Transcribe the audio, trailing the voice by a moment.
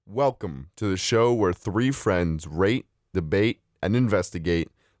Welcome to the show where three friends rate, debate, and investigate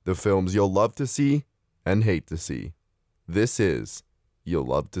the films you'll love to see and hate to see. This is You'll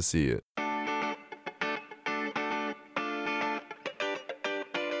Love to See It.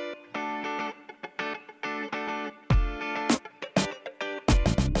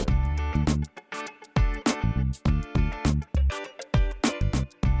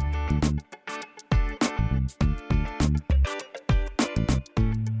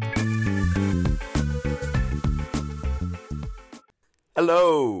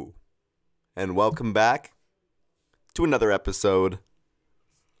 Hello, and welcome back to another episode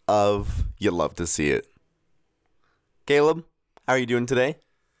of You Love to See It. Caleb, how are you doing today?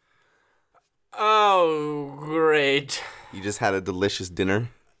 Oh, great. You just had a delicious dinner,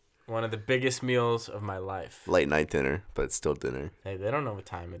 One of the biggest meals of my life. late night dinner, but it's still dinner. Hey, they don't know what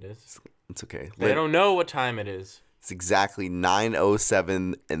time it is. It's okay. They don't know what time it is. It's exactly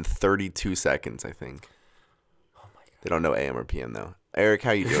 9:07 and 32 seconds, I think. Oh my god. They don't know AM or PM though. Eric,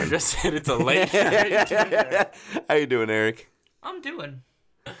 how you You doing? just said it's a late night. How you doing, Eric? I'm doing.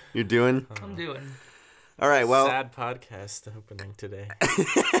 You're doing? I'm doing. All right, well, Sad podcast opening today.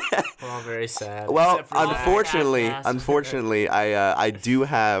 We're all very sad. well, except for Zach. unfortunately, I do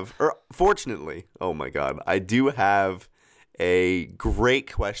have, or fortunately, oh my God, I do have a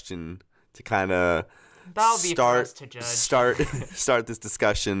great question to kind of That'll be for us to judge. start this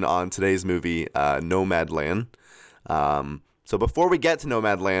discussion on today's movie, Nomadland. So before we get to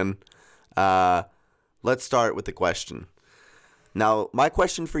Nomadland, let's start with the question. Now, my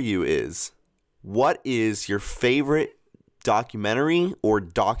question for you is, what is your favorite documentary or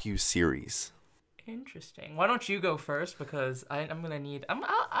docu-series? Interesting. Why don't you go first? Because I'm gonna need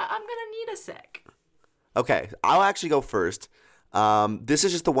a sec. Okay, I'll actually go first. This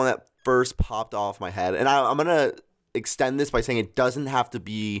is just the one that first popped off my head, and I'm gonna extend this by saying it doesn't have to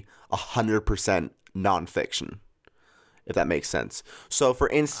be 100% nonfiction, if that makes sense. So, for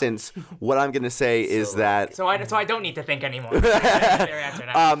instance, what I'm gonna say is that So I don't need to think anymore. Fair answer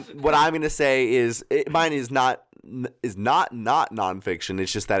now. what I'm gonna say is mine is not nonfiction.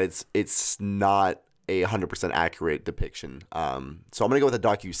 It's just that it's not a 100% accurate depiction. So I'm gonna go with a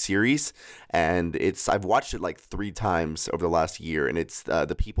docu-series, and I've watched it like 3 times over the last year, and it's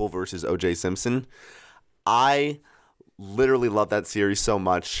The People versus O.J. Simpson. I literally love that series so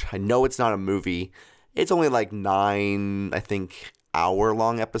much. I know it's not a movie. It's only like 9, I think,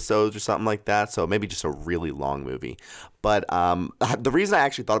 hour-long episodes or something like that, so maybe just a really long movie. But the reason I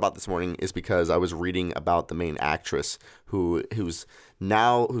actually thought about this morning is because I was reading about the main actress whose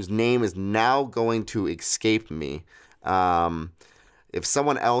name is now going to escape me. If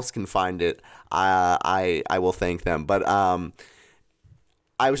someone else can find it, I will thank them. But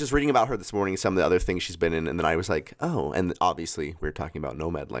I was just reading about her this morning, some of the other things she's been in, and then I was like, oh, and obviously we were talking about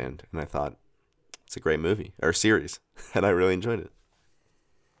Nomadland, and I thought, it's a great movie, or series, and I really enjoyed it.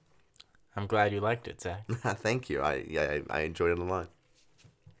 I'm glad you liked it, Zach. Thank you. I enjoyed it a lot.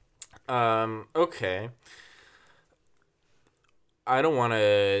 Okay. I don't want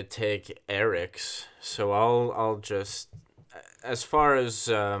to take Eric's, so I'll just, as far as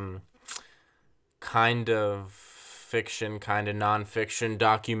kind of fiction, kind of nonfiction,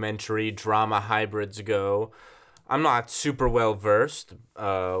 documentary, drama hybrids go, I'm not super well versed.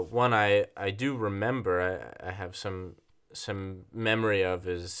 One I do remember, I have some memory of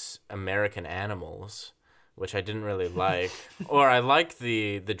is American Animals, which I didn't really like. Or I liked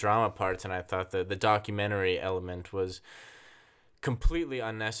the drama parts, and I thought the documentary element was completely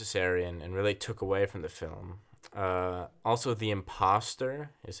unnecessary and really took away from the film. Also, The Imposter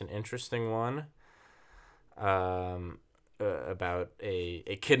is an interesting one. About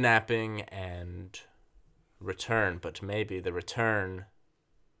a kidnapping and return, but maybe the return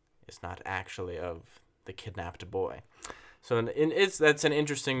is not actually of the kidnapped boy. So that's an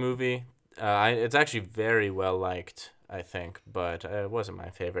interesting movie. It's actually very well liked, I think, but it wasn't my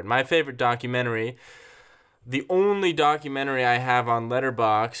favorite. My favorite documentary, the only documentary I have on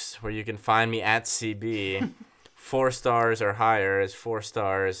Letterboxd, where you can find me at CB, 4 stars or higher, is 4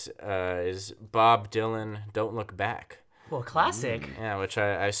 stars, is Bob Dylan, Don't Look Back. Well, classic. Yeah, which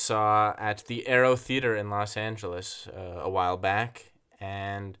I saw at the Aero Theater in Los Angeles a while back,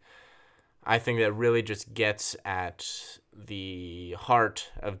 and I think that really just gets at the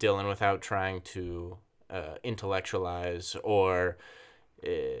heart of Dylan without trying to intellectualize or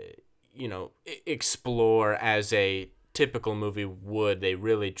explore as a typical movie would. They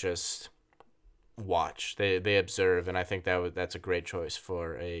really just watch. They observe, and I think that's a great choice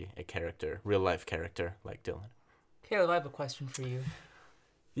for a character, real life character like Dylan. Caleb, I have a question for you.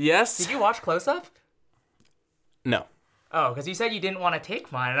 Yes. Did you watch Close Up? No. Oh, because you said you didn't want to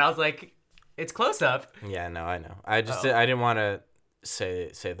take mine, and I was like, it's close up. Yeah, no, I know. I just I didn't want to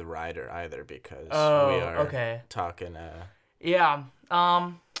say the writer either because we are okay. talking. Yeah.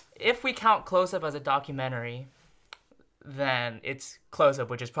 If we count Close Up as a documentary, then it's Close Up,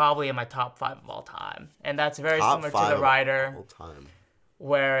 which is probably in my top 5 of all time, and that's very Top similar 5 to The of Rider, all time.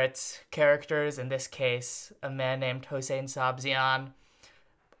 where it's characters, in this case, a man named Hossein Sabzian,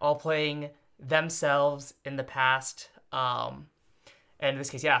 all playing themselves in the past. And in this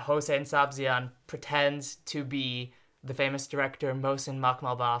case, Hossein Sabzian pretends to be the famous director Mohsen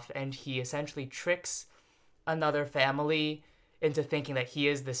Makhmalbaf, and he essentially tricks another family into thinking that he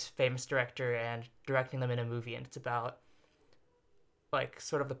is this famous director and directing them in a movie. And it's about, like,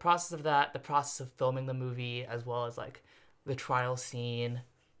 sort of the process of that, the process of filming the movie, as well as, like, the trial scene,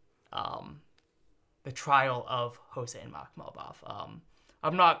 the trial of Hossein Makhmalbaf.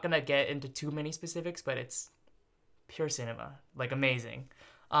 I'm not going to get into too many specifics, but it's pure cinema. Like, amazing.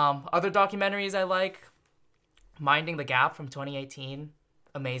 Other documentaries I like, Minding the Gap from 2018.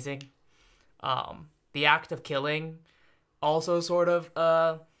 Amazing. The Act of Killing, also sort of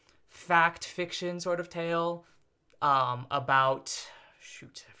a fact fiction sort of tale about,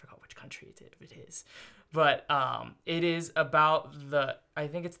 shoot, I forgot which country it is. But it is about I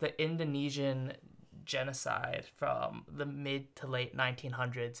think it's the Indonesian genocide from the mid to late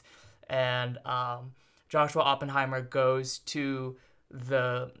 1900s. And Joshua Oppenheimer goes to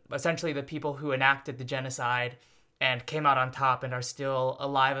essentially the people who enacted the genocide and came out on top and are still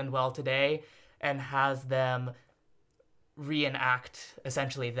alive and well today, and has them reenact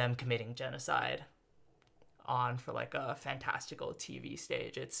essentially them committing genocide for like a fantastical TV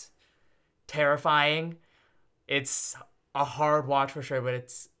stage. It's terrifying. It's a hard watch for sure, but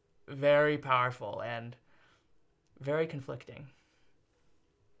it's very powerful and very conflicting.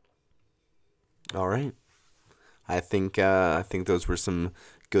 All right. I think those were some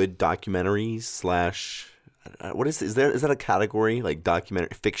good documentaries slash. What is that a category, like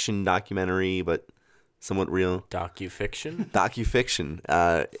fiction documentary, but somewhat real? Docufiction.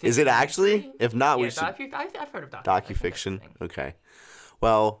 Docufiction. Is it actually? If not, we should. I've heard of Docufiction. Okay.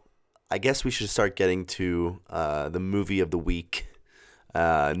 Well, I guess we should start getting to the movie of the week,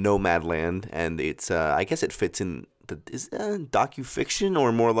 Nomadland, and it's I guess it fits in is docufiction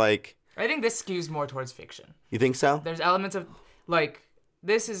or more like. I think this skews more towards fiction. You think so? There's elements of, like,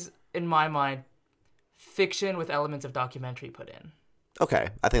 this is, in my mind, fiction with elements of documentary put in. Okay,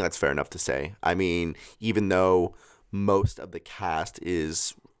 I think that's fair enough to say. I mean, even though most of the cast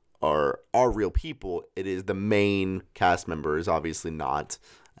are real people, it is the main cast member is obviously not,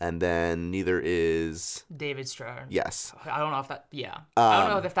 and then neither is David Stern. Yes. I don't know if that. Yeah. I don't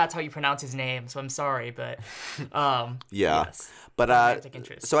know if that's how you pronounce his name, so I'm sorry, but yeah. Yes. But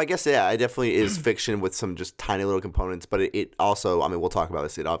so I guess it definitely is fiction with some just tiny little components, but it also, I mean, we'll talk about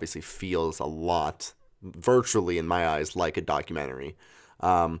this. It obviously feels a lot, virtually in my eyes, like a documentary.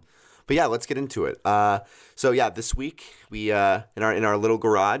 But yeah, let's get into it. So yeah, this week we in our little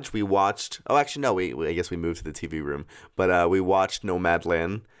garage we watched. Oh, actually no, I guess we moved to the TV room, but we watched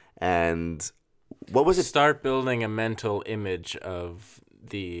Nomadland, and what was it? Start building a mental image of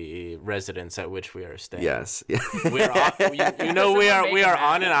the residence at which we are staying. Yes. We are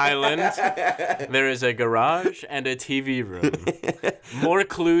on an island. There is a garage and a TV room. More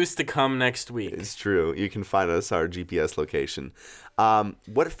clues to come next week. It's true. You can find us our GPS location.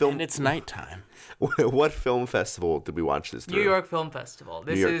 What film? And it's nighttime. What film festival did we watch this through? New York Film Festival.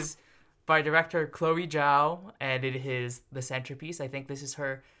 This is by director Chloe Zhao, and it is The Centerpiece. I think this is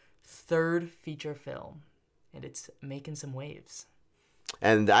her 3rd feature film, and it's making some waves.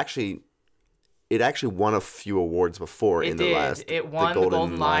 And actually, it won a few awards before It won the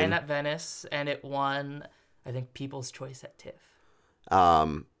Golden Lion at Venice, and it won, I think, People's Choice at TIFF.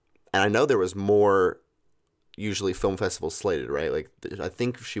 And I know there was more usually film festivals slated, right? Like, I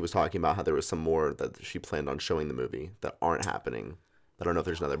think she was talking about how there was some more that she planned on showing the movie that aren't happening. I don't know if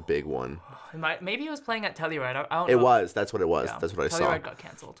there's another big one. Maybe it was playing at Telluride. I don't know. It was. That's what it was. Yeah. That's what I saw. Telluride got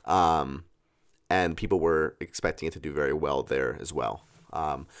canceled. And people were expecting it to do very well there as well.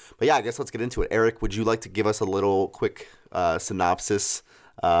 But yeah, I guess let's get into it. Eric, would you like to give us a little quick synopsis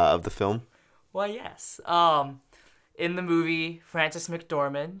of the film? Well, yes. In the movie, Frances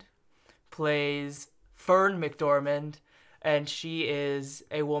McDormand plays Fern McDormand, and she is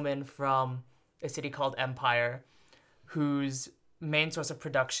a woman from a city called Empire, whose main source of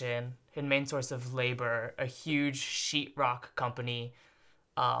production and main source of labor, a huge sheetrock company,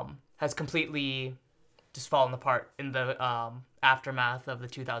 has completely just fallen apart in the aftermath of the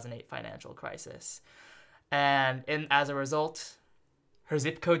 2008 financial crisis. And as a result, her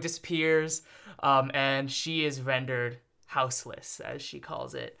zip code disappears, and she is rendered houseless, as she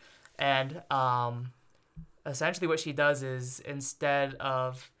calls it. And essentially what she does is, instead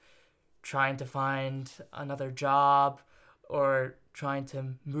of trying to find another job or trying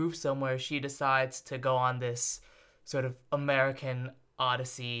to move somewhere, she decides to go on this sort of American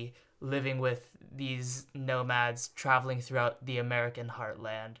odyssey, living with these nomads traveling throughout the American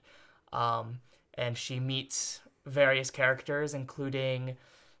heartland. And she meets various characters, including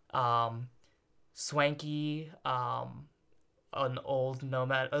Swanky, an old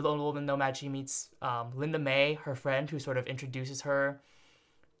nomad. She meets Linda May, her friend, who sort of introduces her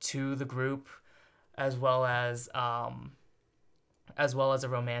to the group, as well as a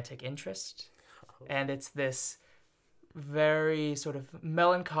romantic interest. And it's this very sort of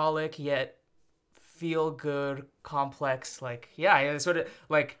melancholic yet feel good, complex, sort of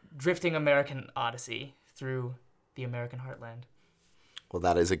like drifting American odyssey through the American heartland. Well,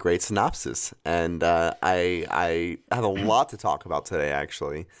 that is a great synopsis, and I have a lot to talk about today.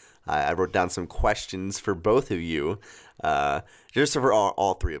 Actually, I wrote down some questions for both of you, just for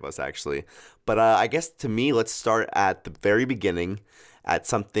all three of us, actually. But I guess to me, let's start at the very beginning, at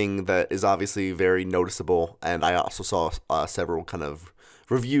something that is obviously very noticeable, and I also saw several kind of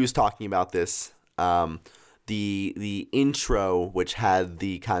reviews talking about this. The intro, which had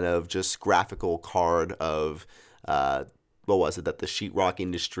the kind of just graphical card of what was it, that the sheetrock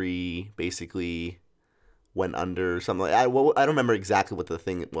industry basically went under, something like that. I don't remember exactly what the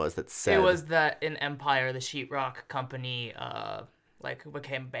thing was that said. It was that in Empire, the sheetrock company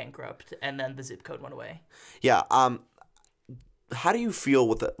became bankrupt, and then the zip code went away. Yeah. How do you feel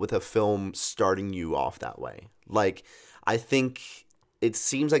with a film starting you off that way? Like, I think it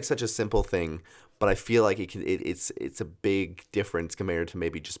seems like such a simple thing, but I feel like it's a big difference compared to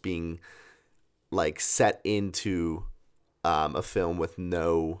maybe just being like set into a film with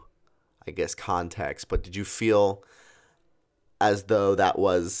no, I guess, context. But did you feel as though that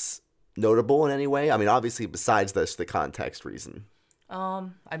was notable in any way? I mean, obviously, besides the context reason.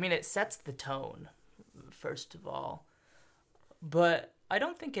 I mean, it sets the tone, first of all. But I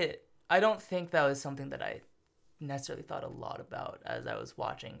don't think that was something that I necessarily thought a lot about as I was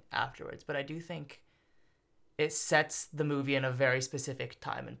watching afterwards. But I do think it sets the movie in a very specific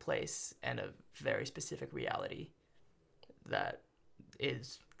time and place and a very specific reality that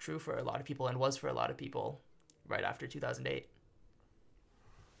is true for a lot of people and was for a lot of people right after 2008.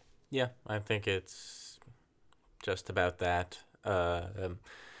 Yeah, I think it's just about that. The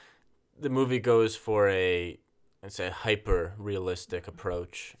movie goes for a hyper-realistic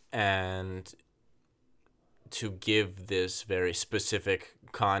approach, and to give this very specific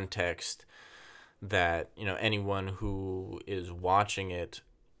context that, anyone who is watching it,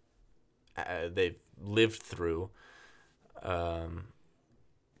 they've lived through, kind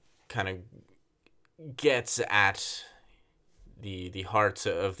of gets at the hearts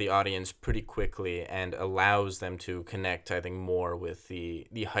of the audience pretty quickly and allows them to connect, I think, more with the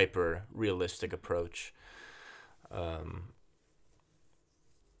hyper-realistic approach.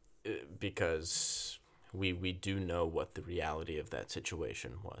 Because we do know what the reality of that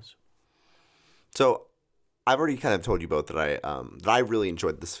situation was. So, I've already kind of told you both that I really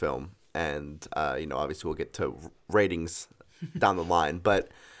enjoyed this film, and obviously we'll get to ratings down the line. But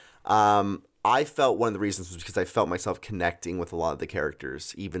I felt one of the reasons was because I felt myself connecting with a lot of the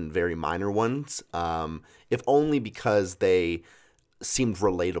characters, even very minor ones, if only because they seemed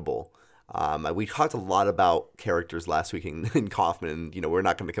relatable. We talked a lot about characters last week in Kaufman, and we're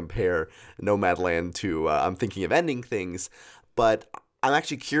not going to compare Nomadland to I'm Thinking of Ending Things, but I'm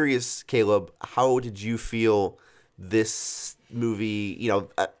actually curious, Caleb, how did you feel this movie,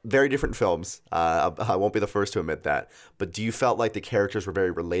 very different films. I won't be the first to admit that, but do you felt like the characters were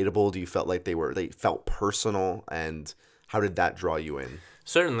very relatable? Do you felt like they felt personal, and how did that draw you in?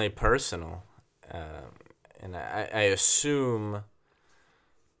 Certainly personal, and I assume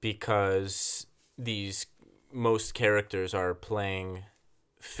because most characters are playing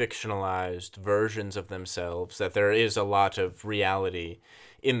fictionalized versions of themselves, that there is a lot of reality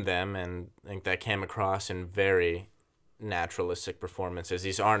in them, and I think that came across in very naturalistic performances.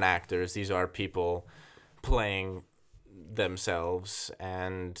 These aren't actors, these are people playing themselves,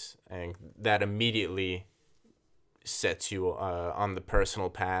 and I think that immediately sets you on the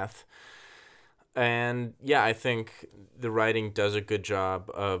personal path. And yeah, I think the writing does a good job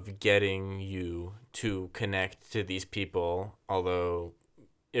of getting you to connect to these people, or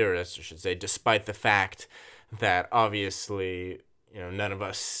I should say, despite the fact that obviously, none of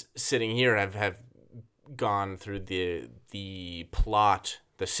us sitting here have gone through the plot,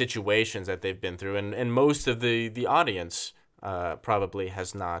 the situations that they've been through, and most of the audience probably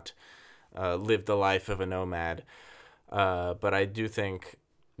has not lived the life of a nomad. But I do think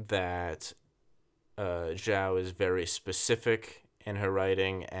that Zhao is very specific in her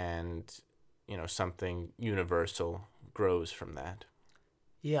writing, and something universal grows from that.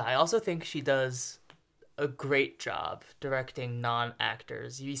 Yeah, I also think she does a great job directing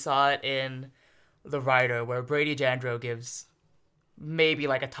non-actors. You saw it in The Rider, where Brady Jandro gives maybe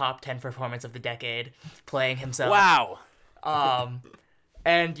like a top 10 performance of the decade playing himself. Wow.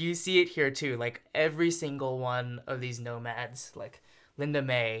 And you see it here too. Like every single one of these nomads, like Linda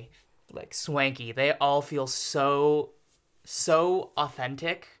May, like Swanky, they all feel so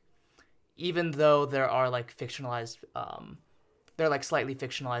authentic, even though there are like fictionalized they're like slightly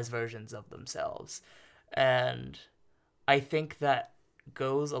fictionalized versions of themselves. And I think that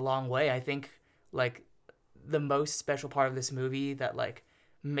goes a long way. I think like the most special part of this movie that like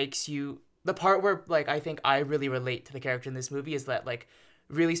makes you, the part where like I think I really relate to the character in this movie is that like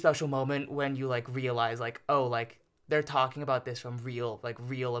really special moment when you like realize like, oh, like they're talking about this from real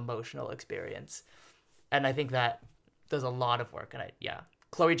emotional experience. And I think that does a lot of work. And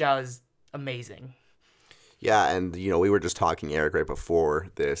Chloe Zhao is amazing. Yeah, and we were just talking, Eric, right before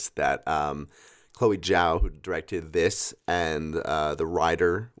this that Chloe Zhao, who directed this and The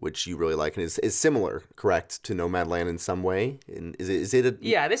Rider, which you really like, and is similar, correct, to Nomadland in some way? And is it a...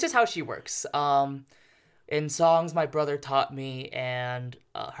 Yeah, this is how she works. In Songs My Brother Taught Me and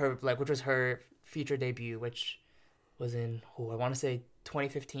her which was her feature debut, which was in I want to say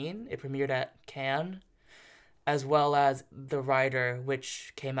 2015. It premiered at Cannes, as well as The Rider,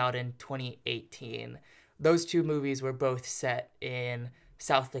 which came out in 2018. Those two movies were both set in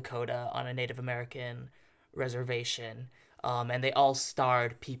South Dakota on a Native American reservation, and they all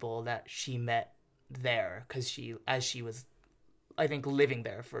starred people that she met there because she was, I think, living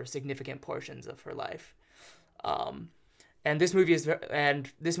there for significant portions of her life. And this movie is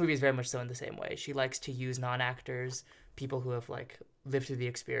very much so in the same way. She likes to use non-actors, people who have like lived through the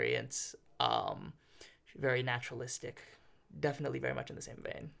experience. Very naturalistic, definitely very much in the same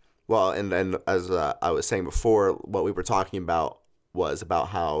vein. Well, and as I was saying before, what we were talking about was about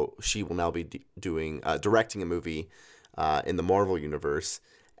how she will now be directing a movie in the Marvel Universe.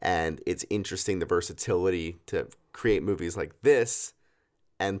 And it's interesting, the versatility to create movies like this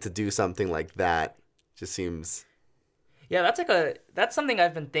and to do something like that just seems... Yeah, that's something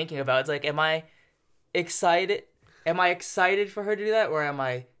I've been thinking about. It's like, am I excited for her to do that, or am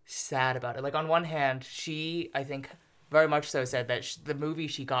I sad about it? Like, on one hand, she, I think, very much so said that the movie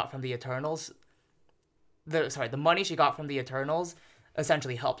she got from the Eternals, the money she got from the Eternals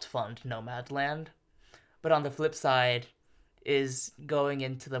essentially helped fund Nomadland. But on the flip side, is going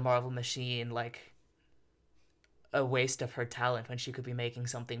into the Marvel machine like a waste of her talent when she could be making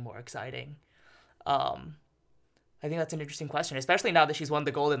something more exciting? I think that's an interesting question, especially now that she's won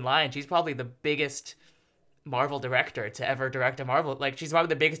the Golden Lion. She's probably the biggest Marvel director to ever direct a Marvel. Like, she's probably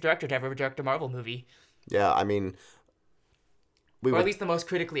the biggest director to ever direct a Marvel movie. Yeah, I mean... Or at least the most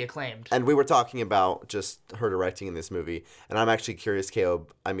critically acclaimed. And we were talking about just her directing in this movie, and I'm actually curious,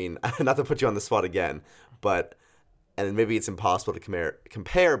 Caleb, I mean, not to put you on the spot again, but, and maybe it's impossible to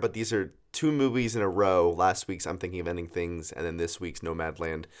compare, but these are two movies in a row. Last week's I'm Thinking of Ending Things, and then this week's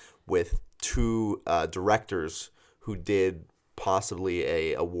Nomadland, with two directors who did possibly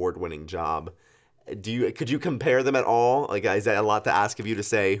a award-winning job. Could you compare them at all? Like, is that a lot to ask of you to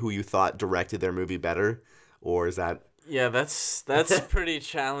say who you thought directed their movie better, or is that... Yeah, that's a pretty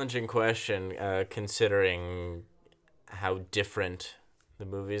challenging question, considering how different the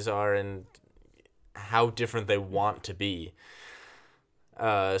movies are and how different they want to be.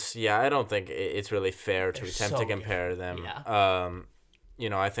 So yeah, I don't think it's really fair to attempt to compare them.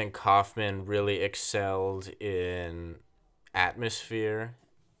 Yeah. I think Kaufman really excelled in atmosphere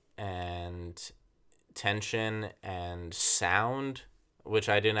and tension and sound, which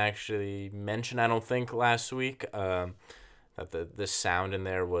I didn't actually mention, I don't think, last week. That the sound in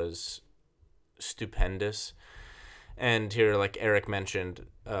there was stupendous. And here, like Eric mentioned,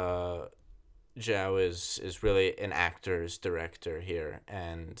 Zhao is really an actor's director here,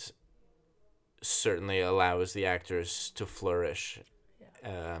 and certainly allows the actors to flourish.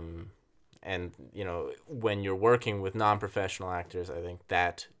 Yeah. And, when you're working with non-professional actors, I think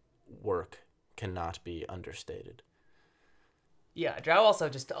that work cannot be understated. Yeah, Zhao also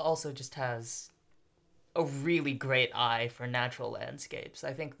just has a really great eye for natural landscapes.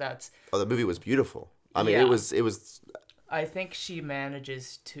 I think that's... Oh, the movie was beautiful. I mean, Yeah. it was... I think she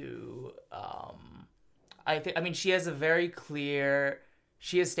manages to... she has a very clear...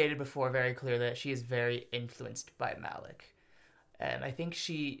 She has stated before very clear that she is very influenced by Malick. And I think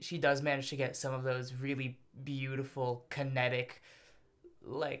she does manage to get some of those really beautiful, kinetic,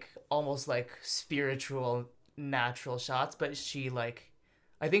 like, almost like spiritual natural shots, but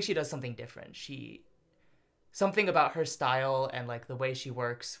I think she does something different. Something about her style and like the way she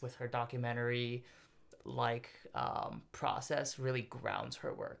works with her documentary process really grounds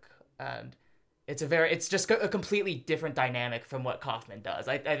her work, and it's just a completely different dynamic from what Kaufman does.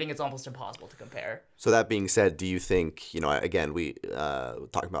 I think it's almost impossible to compare. So that being said, do you think, again, we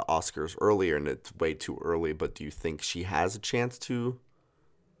talking about Oscars earlier and it's way too early, but do you think she has a chance to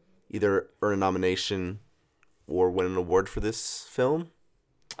either earn a nomination or win an award for this film?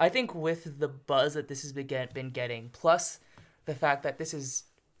 I think with the buzz that this has been getting, plus the fact that this is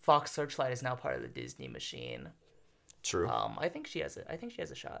Fox Searchlight is now part of the Disney machine. True. I think she has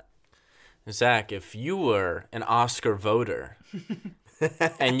a shot. Zach, if you were an Oscar voter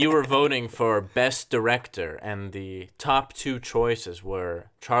and you were voting for Best Director and the top two choices were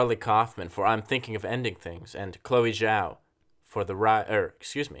Charlie Kaufman for I'm Thinking of Ending Things and Chloe Zhao for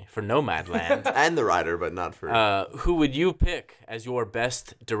for Nomadland. And The Rider, but not for... who would you pick as your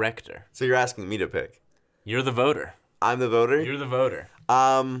Best Director? So you're asking me to pick? You're the voter. I'm the voter? You're the voter.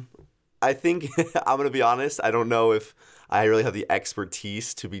 I think, I'm going to be honest, I don't know if I really have the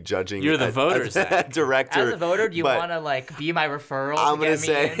expertise to be judging. You're the voter, Zach. Director. As a voter, do you want to be my referral? I'm going to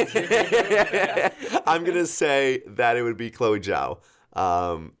say, I'm going to say that it would be Chloe Zhao,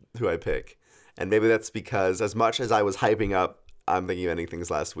 who I pick. And maybe that's because as much as I was hyping up I'm Thinking of Ending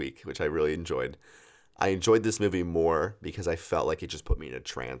Things last week, which I really enjoyed, I enjoyed this movie more because I felt like it just put me in a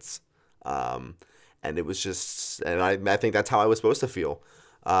trance. And it was just, and I think that's how I was supposed to feel.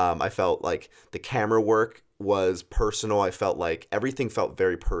 I felt like the camera work was personal. I felt like everything felt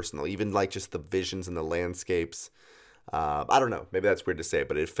very personal, even like just the visions and the landscapes. I don't know. Maybe that's weird to say,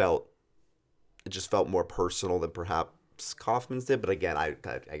 but it just felt more personal than perhaps Kaufman's did. But again, I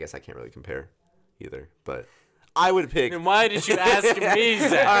guess I can't really compare either. But I would pick. And why did you ask me,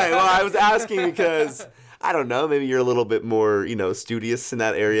 Zach? All right. Well, I was asking because I don't know. Maybe you're a little bit more, studious in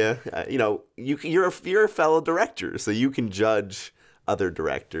that area. You're a fellow director, so you can judge other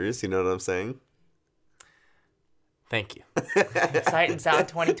directors. You know what I'm saying? Thank you. Sight and Sound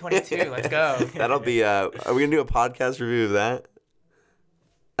 2022. Let's go. That'll be. Are we gonna do a podcast review of that?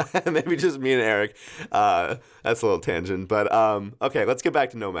 Maybe just me and Eric. That's a little tangent, but okay. Let's get back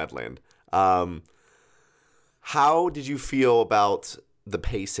to Nomadland. How did you feel about the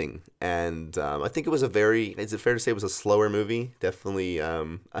pacing? And I think it was is it fair to say it was a slower movie? Definitely.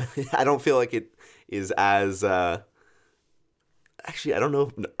 I don't feel like it is as. Actually, I don't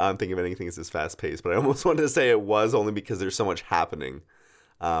know if I'm Thinking of Anything is as fast paced, but I almost wanted to say it was only because there's so much happening.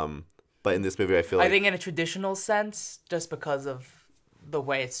 But in this movie, I feel like... I think in a traditional sense, just because of the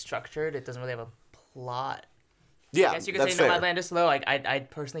way it's structured, it doesn't really have a plot. Yeah, I guess you could say Nomadland is slow. I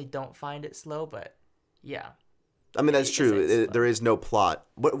personally don't find it slow, but yeah. I mean, that's true. There is no plot.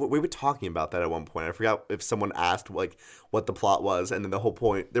 We were talking about that at one point. I forgot if someone asked what the plot was, and then the whole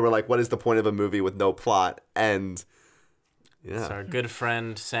point, they were like, what is the point of a movie with no plot? And... yeah. It's our good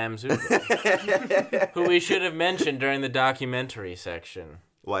friend Sam Zuko, who we should have mentioned during the documentary section.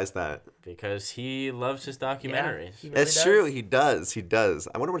 Why is that? Because he loves his documentaries. Yeah, That's true. He does.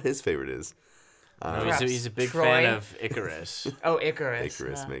 I wonder what his favorite is. He's a big Troy. fan of Icarus. Oh, Icarus.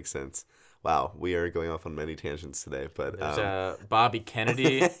 Icarus makes sense. Wow, we are going off on many tangents today, but There's a Bobby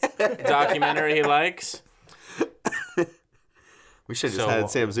Kennedy documentary he likes. We should have just had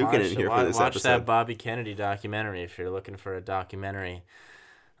Sam Zukin in here for this watch episode. that Bobby Kennedy documentary if you're looking for a documentary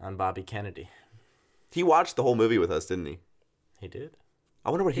on Bobby Kennedy. He watched the whole movie with us, didn't he? He did? I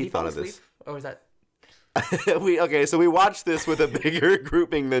wonder what Did he thought fall of this. asleep? Or was that... So we watched this with a bigger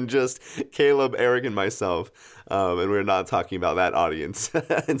grouping than just Caleb, Eric, and myself. And we're not talking about that audience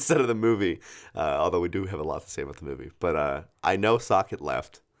instead of the movie. Although we do have a lot to say about the movie. But I know Socket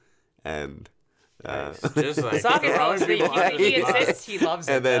left. And... Just like Socket fell asleep. He insists he loves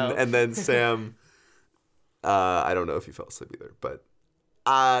it, though. and then Sam, I don't know if he fell asleep either, but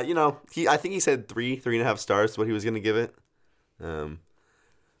I think he said 3.5 stars is what he was gonna give it.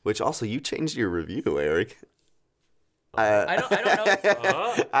 Which also you changed your review, Eric. I don't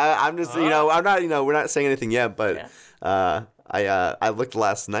know. I'm just I'm not we're not saying anything yet, but I looked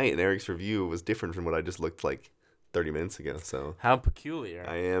last night and Eric's review was different from what I just looked like 30 minutes ago, so how peculiar.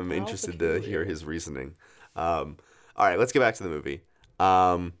 I am interested to hear his reasoning. All right, let's get back to the movie.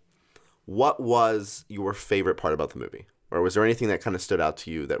 What was your favorite part about the movie? Or was there anything that kind of stood out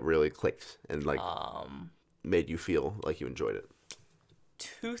to you that really clicked and made you feel like you enjoyed it?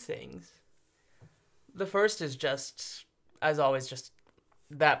 Two things. The first is just, as always, just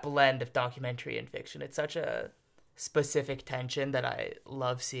that blend of documentary and fiction. It's such a specific tension that I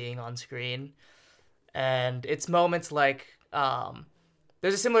love seeing on screen. And it's moments like,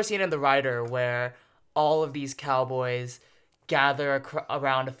 there's a similar scene in The Rider where all of these cowboys gather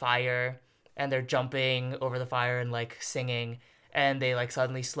around a fire and they're jumping over the fire and like singing, and they like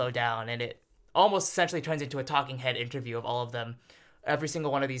suddenly slow down, and it almost essentially turns into a talking head interview of all of them, every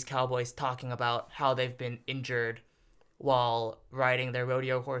single one of these cowboys talking about how they've been injured while riding their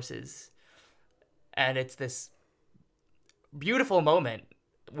rodeo horses. And it's this beautiful moment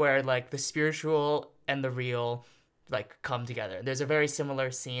where like the spiritual and the real like come together. There's a very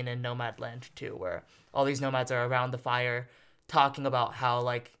similar scene in Nomadland too, where all these nomads are around the fire talking about how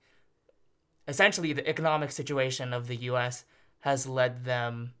like essentially the economic situation of the US has led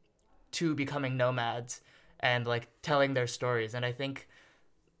them to becoming nomads and like telling their stories. And I think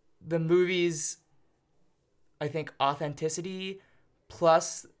the movie's authenticity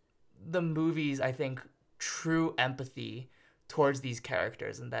plus the movie's true empathy towards these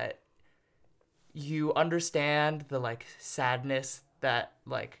characters, and that you understand the like sadness that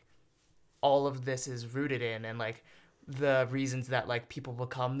like all of this is rooted in, and like the reasons that like people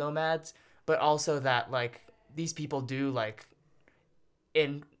become nomads, but also that like these people do like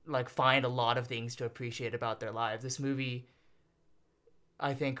find a lot of things to appreciate about their lives. This movie,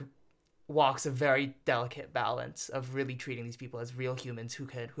 I think, walks a very delicate balance of really treating these people as real humans who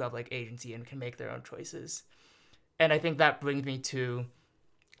have like agency and can make their own choices. And I think that brings me to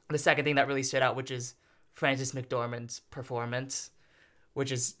the second thing that really stood out, which is Frances McDormand's performance,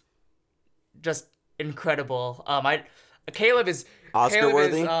 which is just incredible. Caleb is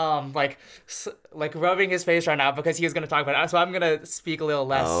Oscar-worthy? like rubbing his face right now because he was going to talk about it. So I'm going to speak a little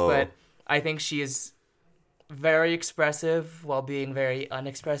less, but I think she is very expressive while being very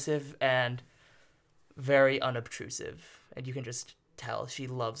unexpressive and very unobtrusive. And you can just tell she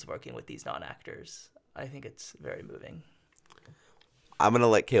loves working with these non-actors. I think it's very moving. I'm going to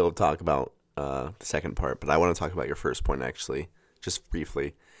let Caleb talk about the second part, but I want to talk about your first point, actually, just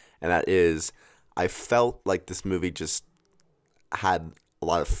briefly. And that is, I felt like this movie just had a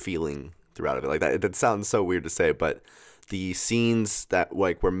lot of feeling throughout of it. Like that sounds so weird to say, but the scenes that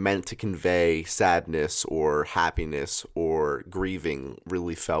like were meant to convey sadness or happiness or grieving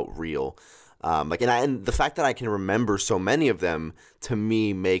really felt real. And the fact that I can remember so many of them, to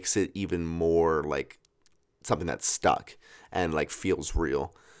me, makes it even more like something that's stuck and like feels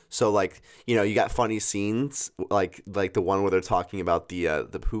real. So like, you know, you got funny scenes like the one where they're talking about the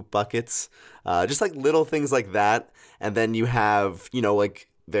poop buckets, just like little things like that. And then you have, you know, like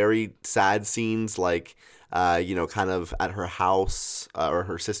very sad scenes like, you know, kind of at her house or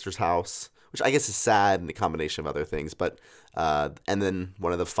her sister's house, which I guess is sad in the combination of other things. But and then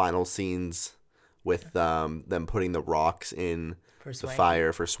one of the final scenes with them putting the rocks in the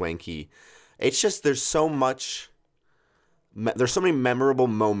fire for Swanky. It's just there's so many memorable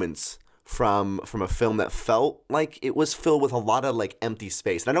moments from a film that felt like it was filled with a lot of like empty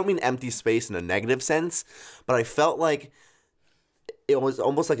space. And I don't mean empty space in a negative sense, but I felt like it was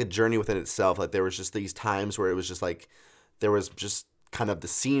almost like a journey within itself. Like there was just these times where it was just like there was just kind of the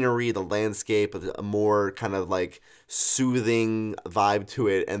scenery, the landscape, a more kind of like soothing vibe to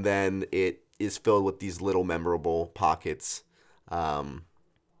it, and then it is filled with these little memorable pockets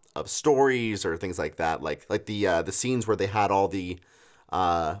of stories or things like that. Like the scenes where they had all the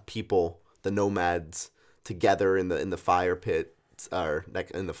people, the nomads, together in the fire pit or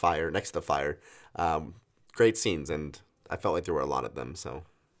next to the fire. Great scenes, and I felt like there were a lot of them. So,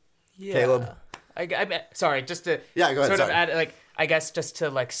 yeah. Caleb, I sorry, just to go ahead, sort of sorry. add like I guess just to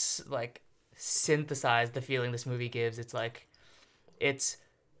like synthesize the feeling this movie gives. It's like it's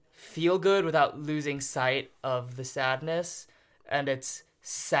feel good without losing sight of the sadness, and it's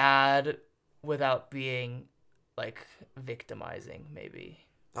sad without being like victimizing, maybe.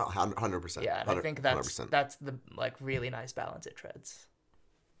 Oh, 100%. Yeah, and I think that's the like really nice balance it treads.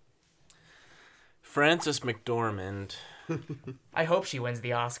 Frances McDormand. I hope she wins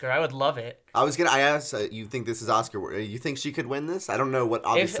the Oscar. I would love it. I asked, you think this is Oscar? You think she could win this? I don't know what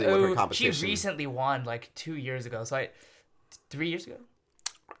her competition. She recently won like 2 years ago. So 3 years ago.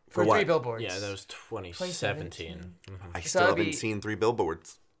 For what? 3 Billboards. Yeah, that was 2017. Mm-hmm. I still haven't seen 3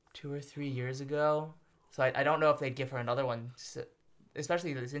 Billboards. 2 or 3 years ago. So I don't know if they'd give her another one,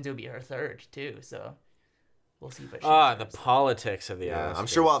 especially since it would be her third too. So we'll see. The politics of the Oscars. I'm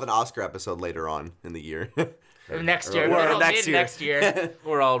sure we'll have an Oscar episode later on in the year. Next year. Next year.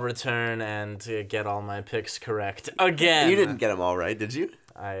 Or I'll return and get all my picks correct again. You didn't get them all right, did you?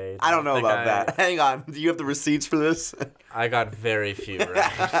 I don't know about that. Hang on. Do you have the receipts for this? I got very few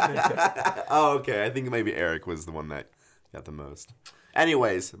right. Oh, okay. I think maybe Eric was the one that got the most.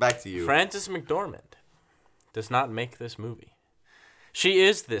 Anyways, back to you. Frances McDormand does not make this movie. She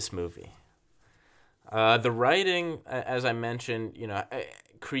is this movie. The writing, as I mentioned,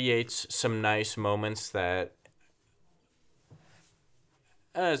 creates some nice moments that,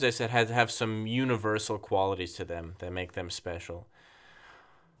 as I said, have some universal qualities to them that make them special.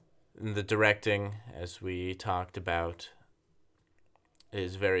 And the directing, as we talked about,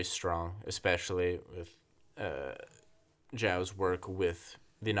 is very strong, especially with Zhao's work with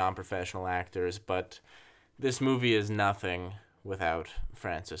the non-professional actors. But this movie is nothing without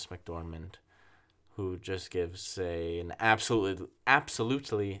Frances McDormand, who just gives an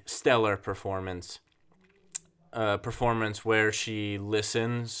absolutely stellar performance. A performance where she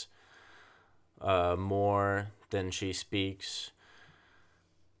listens more than she speaks,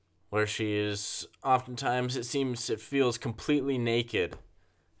 where she is oftentimes, it feels completely naked,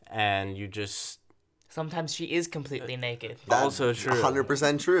 and you just... Sometimes she is completely naked. That's also true.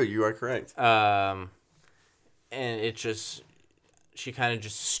 100% true. You are correct. And it just... She kind of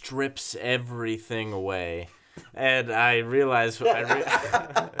just strips everything away. And I realize...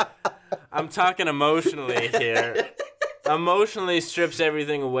 I'm talking emotionally here. Emotionally strips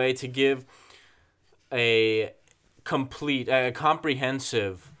everything away to give a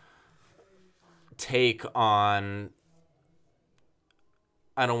comprehensive take on,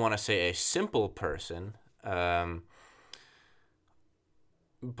 I don't want to say a simple person,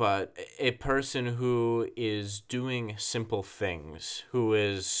 but a person who is doing simple things, who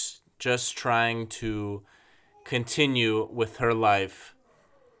is just trying to continue with her life,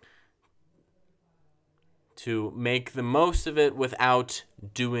 to make the most of it without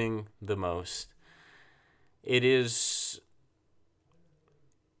doing the most. It is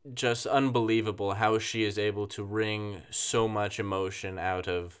just unbelievable how she is able to wring so much emotion out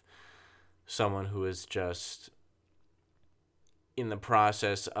of someone who is just in the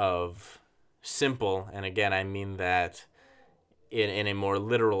process of simple, and again, I mean that in a more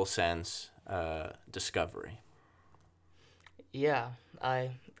literal sense, discovery. Yeah,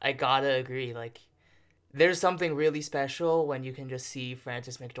 I gotta agree. Like, there's something really special when you can just see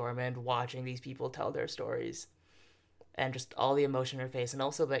Frances McDormand watching these people tell their stories, and just all the emotion in her face, and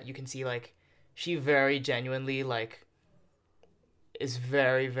also that you can see, like, she very genuinely, like, is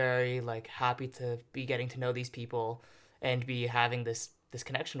very, very, like, happy to be getting to know these people and be having this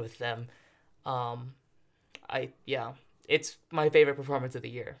connection with them. It's my favorite performance of the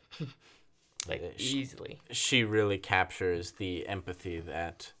year. Like, easily. She really captures the empathy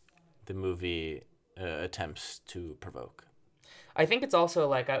that the movie attempts to provoke. I think it's also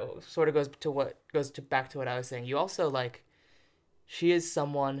like sort of back to what I was saying. You also like, she is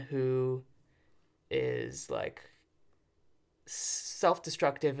someone who is like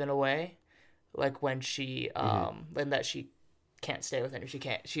self-destructive in a way, like when she and that she can't stay with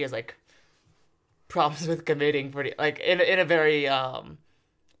anyone. She has like problems with committing pretty like in a very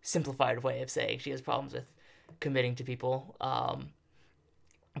simplified way of saying she has problems with committing to people.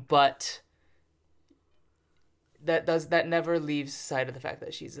 But that never leaves sight of the fact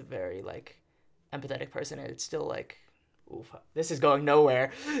that she's a very like empathetic person, and it's still like, oof, this is going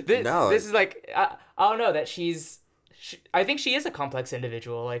nowhere. This is like I don't know that I think she is a complex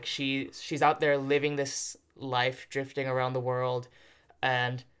individual. Like she's out there living this life, drifting around the world,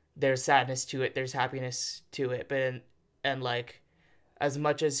 and there's sadness to it, there's happiness to it, but and like as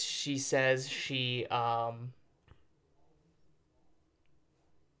much as she says she I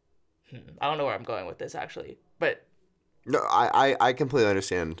don't know where I'm going with this actually. But no, I completely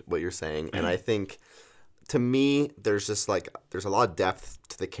understand what you're saying, and I think to me there's just like there's a lot of depth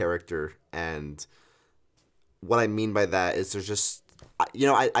to the character, and what I mean by that is there's just I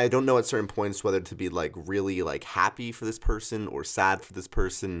don't know at certain points whether to be like really like happy for this person or sad for this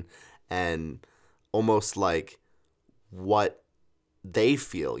person, and almost like what they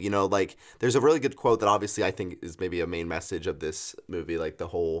feel, like there's a really good quote that obviously I think is maybe a main message of this movie, like the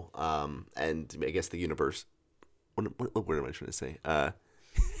whole and I guess the universe. What am I trying to say?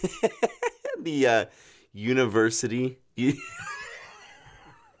 The university.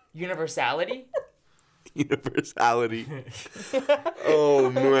 Universality? Universality.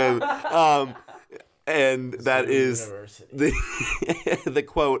 Oh man. And that is the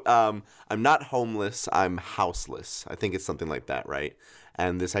quote, I'm not homeless, I'm houseless. I think it's something like that, right?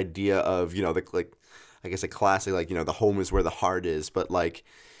 And this idea of, I guess a classic, like, the home is where the heart is, but like,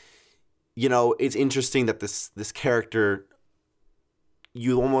 it's interesting that this character,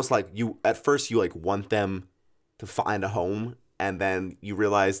 you almost like, at first you like want them to find a home, and then you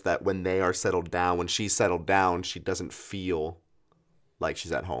realize that when they are settled down, when she's settled down, she doesn't feel like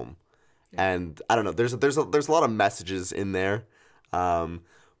she's at home. And I don't know, there's a lot of messages in there, but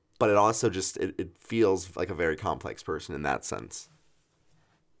it also just it feels like a very complex person in that sense.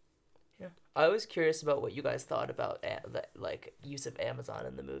 Yeah, I was curious about what you guys thought about the like use of Amazon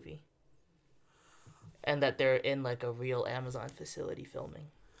in the movie, and that they're in like a real Amazon facility filming.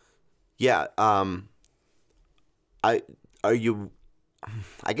 Yeah. I are you.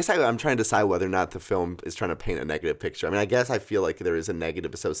 I guess I'm trying to decide whether or not the film is trying to paint a negative picture. I mean, I guess I feel like there is a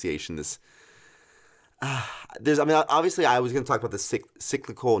negative association. I mean, obviously, I was going to talk about the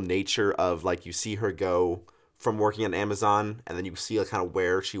cyclical nature of, like, you see her go from working on Amazon, and then you see, like, kind of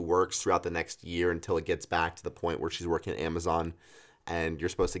where she works throughout the next year until it gets back to the point where she's working at Amazon. And you're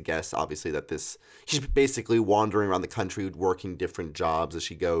supposed to guess, obviously, that she's basically wandering around the country working different jobs as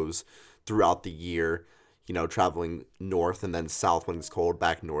she goes throughout the year, you know, traveling north and then south when it's cold,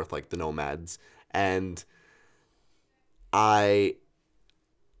 back north like the nomads. And I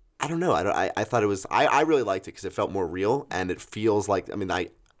don't know. I thought it was. I really liked it because it felt more real, and it feels like. I mean,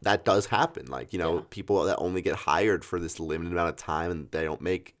 that does happen. Like, you know, Yeah. people that only get hired for this limited amount of time, and they don't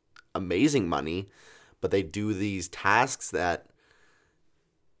make amazing money, but they do these tasks that,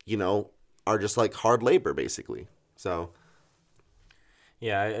 you know, are just like hard labor, basically. So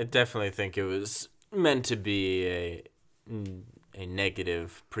Yeah, I definitely think it was meant to be a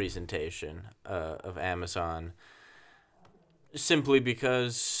negative presentation of Amazon, simply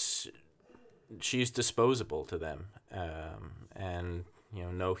because she's disposable to them, and you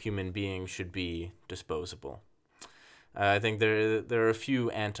know, no human being should be disposable. I think there are a few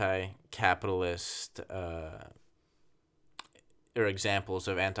anti-capitalist or examples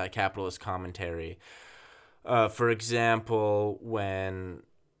of anti-capitalist commentary. For example, when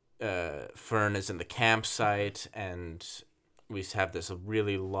Fern is in the campsite and we have this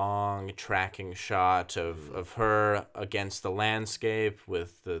really long tracking shot of her against the landscape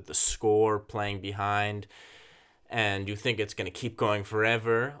with the score playing behind, and you think it's going to keep going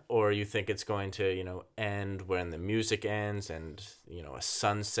forever, or you think it's going to, you know, end when the music ends and, you know, a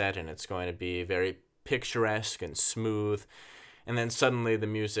sunset, and it's going to be very picturesque and smooth, and then suddenly the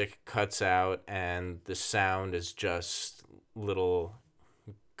music cuts out and the sound is just little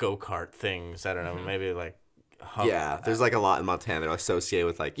go-kart things. I don't know, maybe like yeah, there's like a lot in Montana that are associated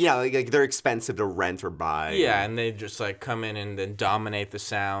with like they're expensive to rent or buy. Yeah, and they just like come in and then dominate the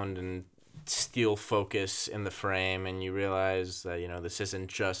sound and steal focus in the frame, and you realize that, you know, this isn't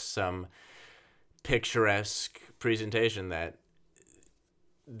just some picturesque presentation, that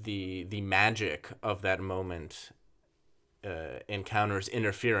the magic of that moment encounters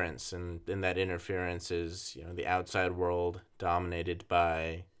interference, and that interference is, you know, the outside world dominated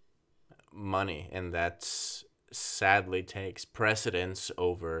by money, and that's sadly takes precedence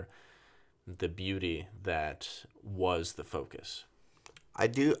over the beauty that was the focus. I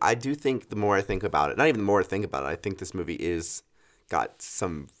do think the more I think about it, not even the more I think about it, I think this movie is got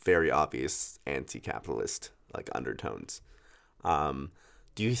some very obvious anti-capitalist like undertones. Do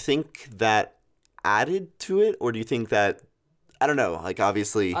you think that added to it, or do you think that, I don't know, like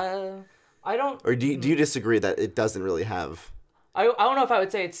obviously, I don't. or do you disagree that it doesn't really have? I don't know if I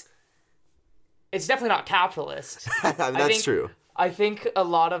would say it's definitely not capitalist. I mean, that's true. I think a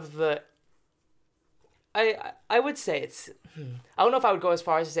lot of the I would say it's I don't know if I would go as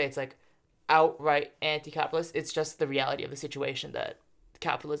far as to say it's like outright anti-capitalist. It's just the reality of the situation that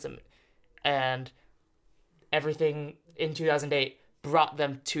capitalism and everything in 2008 brought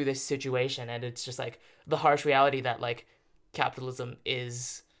them to this situation, and it's just like the harsh reality that like capitalism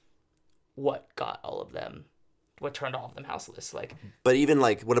is what got all of them, what turned all of them houseless. Like, But even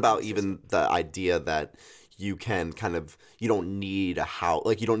like, what about even the idea that you can you don't need a house,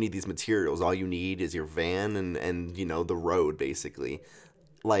 like you don't need these materials. All you need is your van and you know, the road, basically.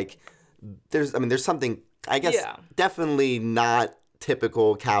 Like, there's something, I guess, Yeah. definitely not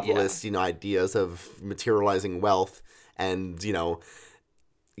typical capitalist, you know, ideas of materializing wealth and, you know,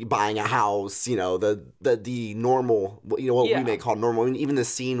 buying a house, you know, the normal, you know, what we Yeah. may call normal. I mean, even the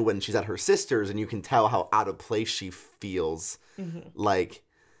scene when she's at her sister's and you can tell how out of place she feels. Like,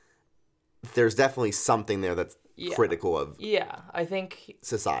 there's definitely something there that's Yeah. critical of yeah, I think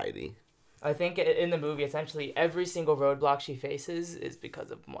society. in the movie, essentially every single roadblock she faces is because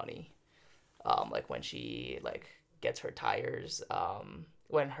of money. Like when she like gets her tires,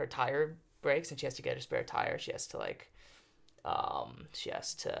 when her tire breaks and she has to get a spare tire, she has to like, she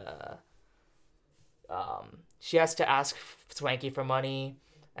has to ask Swanky for money,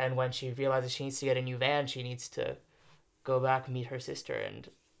 and when she realizes she needs to get a new van, she needs to go back, meet her sister, and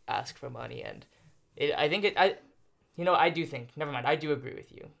ask for money. And I do think, never mind, I do agree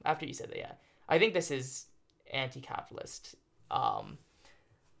with you after you said that. Yeah, I think this is anti-capitalist,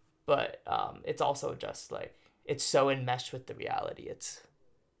 but it's also just like it's so enmeshed with the reality.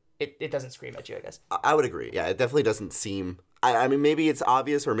 it doesn't scream at you, I guess. I would agree. Yeah, it definitely doesn't seem. I mean, maybe it's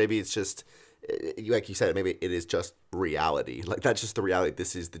obvious, or maybe it's just, like you said, maybe it is just reality. Like that's just the reality.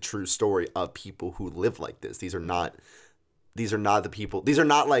 This is the true story of people who live like this. These are not the people. These are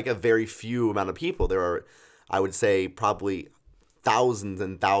not like a very few amount of people. There are, I would say, probably thousands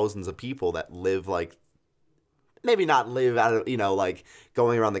and thousands of people that live like. Maybe not live out of, like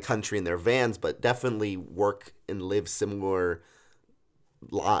going around the country in their vans, but definitely work and live similar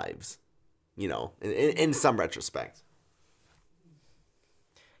lives, in some retrospect.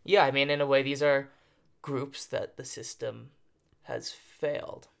 Yeah, I mean, in a way, these are groups that the system has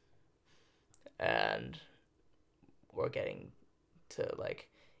failed. And we're getting to, like,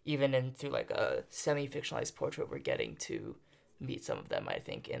 even in through, like, a semi-fictionalized portrait, we're getting to meet some of them, I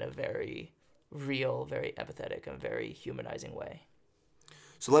think, in a very real, very empathetic, and very humanizing way.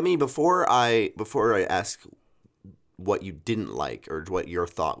 So let me, before I ask what you didn't like or what your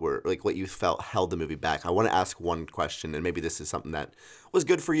thought were, like what you felt held the movie back, I want to ask one question, and maybe this is something that was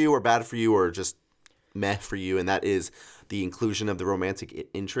good for you or bad for you or just meh for you, and that is the inclusion of the romantic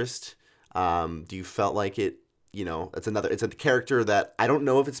interest. Do you felt like it, it's a character that I don't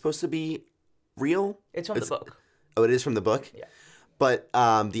know if it's supposed to be real? It's from the book. Oh, it is from the book? Yeah. But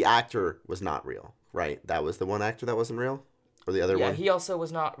the actor was not real, right? That was the one actor that wasn't real? Or the other one? Yeah, he also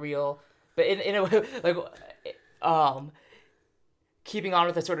was not real. But in a way, like, keeping on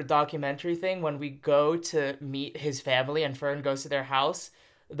with the sort of documentary thing, when we go to meet his family and Fern goes to their house,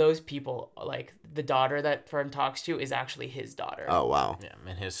 those people, like, the daughter that Fern talks to is actually his daughter. Oh, wow. Yeah,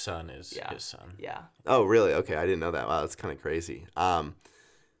 and his son is his son. Yeah. Oh, really? Okay, I didn't know that. Wow, that's kind of crazy.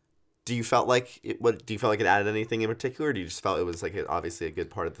 Do you felt like it added anything in particular? Or do you just felt it was like obviously a good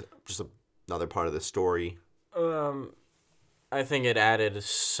part of another part of the story? I think it added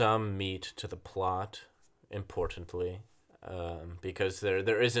some meat to the plot, importantly, because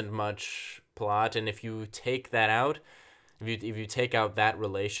there isn't much plot, and if you take that out, if you take out that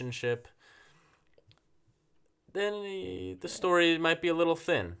relationship, then the story might be a little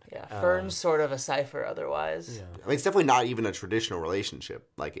thin. Yeah, Fern's sort of a cipher otherwise. Yeah. I mean, it's definitely not even a traditional relationship.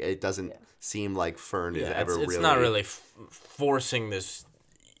 Like, it doesn't seem like Fern is ever really... It's not really forcing this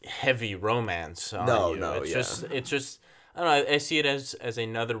heavy romance on you. It's just... I don't know, I see it as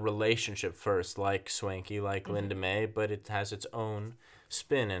another relationship first, like Swanky, like Linda May, but it has its own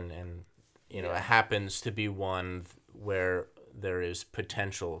spin, and it happens to be one where there is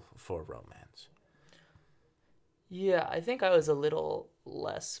potential for romance. Yeah, I think I was a little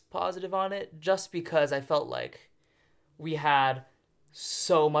less positive on it, just because I felt like we had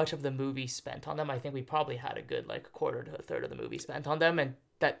so much of the movie spent on them. I think we probably had a good, like, quarter to a third of the movie spent on them, and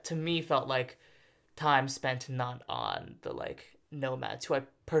that, to me, felt like time spent not on the, like, nomads, who I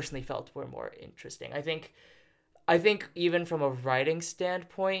personally felt were more interesting. I think even from a writing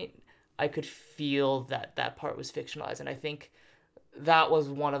standpoint, I could feel that part was fictionalized, and I think that was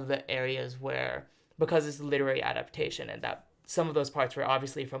one of the areas where, because it's a literary adaptation, and that some of those parts were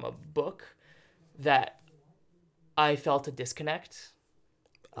obviously from a book, that I felt a disconnect.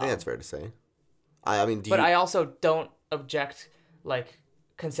 I think that's fair to say. I mean, I also don't object, like,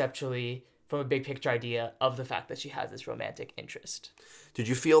 conceptually, from a big picture idea of the fact that she has this romantic interest. Did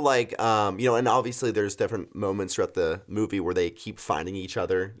you feel like, and obviously there's different moments throughout the movie where they keep finding each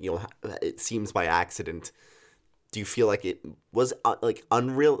other, it seems by accident. Do you feel like it was like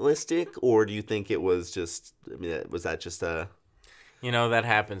unrealistic, or do you think it was just, was that just a... that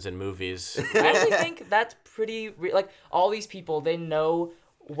happens in movies. I actually think that's pretty like, all these people, they know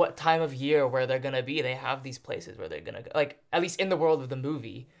what time of year where they're gonna be. They have these places where they're gonna go, like, at least in the world of the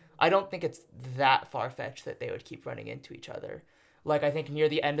movie. I don't think it's that far-fetched that they would keep running into each other. Like, I think near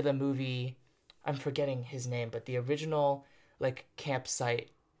the end of the movie, I'm forgetting his name, but the original, like,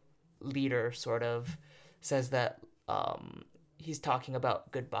 campsite leader sort of says that he's talking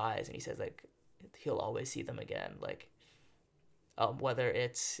about goodbyes, and he says, like, he'll always see them again, like, whether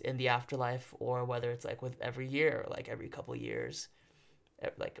it's in the afterlife or whether it's, like, with every year, or, like, every couple years,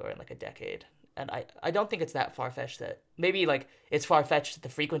 like, or in, like, a decade. And I don't think it's that far-fetched that... Maybe, like, it's far-fetched the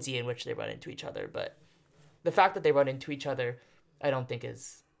frequency in which they run into each other, but the fact that they run into each other, I don't think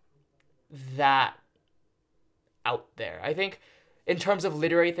is that out there. I think in terms of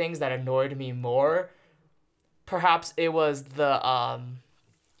literary things that annoyed me more, perhaps it was the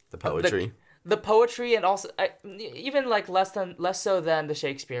poetry. The poetry, and also even, like, less so than the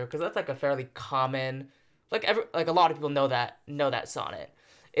Shakespeare, because that's, like, a fairly common... Like, a lot of people know that sonnet.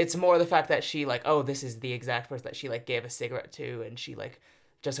 It's more the fact that she, like, oh, this is the exact person that she, like, gave a cigarette to, and she, like,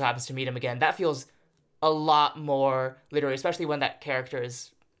 just so happens to meet him again. That feels a lot more literary, especially when that character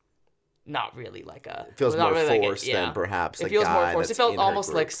is not really like a. It feels not more really forced than perhaps It a feels more guy forced. It that's felt in her almost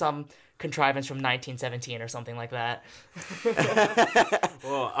group. like some contrivance from 1917 or something like that.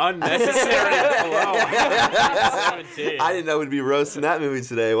 Well, unnecessary flow. 1917. I didn't know we'd be roasting that movie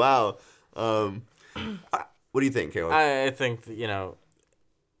today. Wow. What do you think, Caleb? I think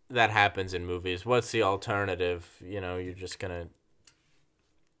that happens in movies. What's the alternative? You're just gonna.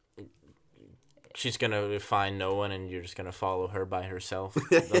 She's gonna find no one, and you're just gonna follow her by herself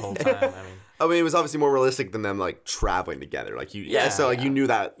the whole time. I mean, it was obviously more realistic than them like traveling together. Like you, you knew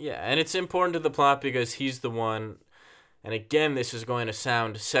that. Yeah, and it's important to the plot because he's the one. And again, this is going to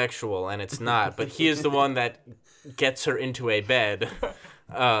sound sexual, and it's not. But he is the one that gets her into a bed,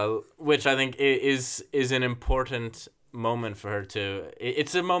 which I think is an important moment for her to.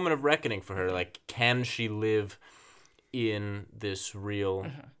 It's a moment of reckoning for her. Like, can she live in this real,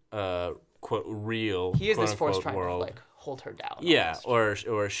 quote, real, He is quote, this force unquote, trying world? to like hold her down. Yeah, almost.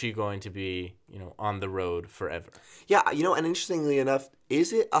 or is she going to be, on the road forever? Yeah, and interestingly enough,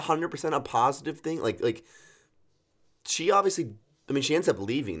 is it 100% a positive thing? Like, she obviously, I mean, she ends up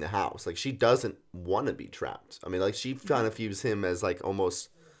leaving the house. Like, she doesn't want to be trapped. I mean, like, she kind of views him as like almost,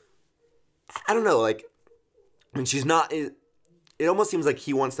 I don't know, like, I mean, she's not. It almost seems like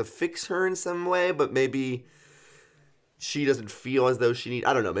he wants to fix her in some way, but maybe she doesn't feel as though she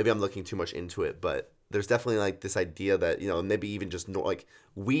I don't know. Maybe I'm looking too much into it, but there's definitely like this idea that maybe even just like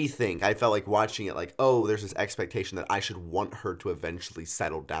we think. I felt like watching it like, oh, there's this expectation that I should want her to eventually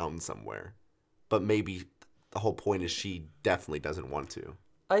settle down somewhere, but maybe the whole point is she definitely doesn't want to.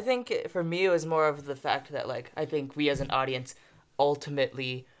 I think for me it was more of the fact that like I think we as an audience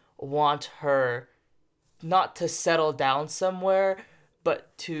ultimately want her not to settle down somewhere,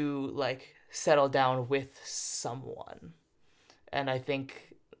 but to like settle down with someone. And I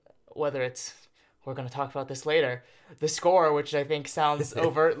think whether it's, we're going to talk about this later, the score, which I think sounds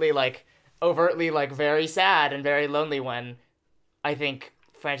overtly like very sad and very lonely, when I think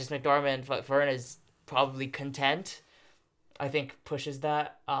Frances McDormand Fern is probably content, I think pushes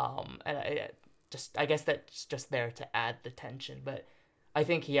that. And I guess that's just there to add the tension. But I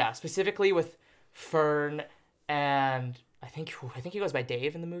think, specifically with Fern and I think he goes by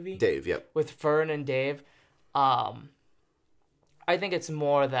Dave in the movie. Dave, yep. With Fern and Dave, I think it's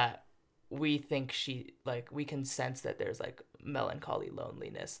more that we think we can sense that there's like melancholy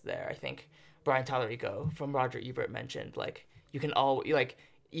loneliness there. I think Brian Tallarico from Roger Ebert mentioned like you can all like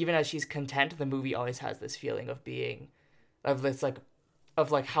even as she's content, the movie always has this feeling of being of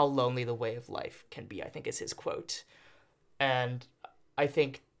how lonely the way of life can be, I think is his quote. And I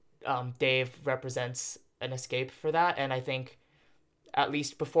think Dave represents an escape for that, and I think at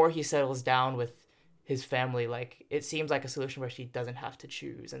least before he settles down with his family, like it seems like a solution where she doesn't have to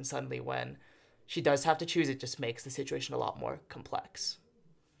choose, and suddenly when she does have to choose, it just makes the situation a lot more complex.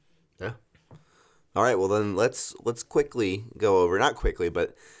 Yeah. All right, well then let's quickly go over, not quickly,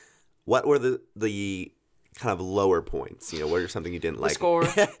 but what were the kind of lower points? What are something you didn't like? Score.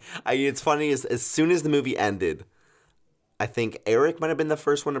 It's funny, as soon as the movie ended, I think Eric might have been the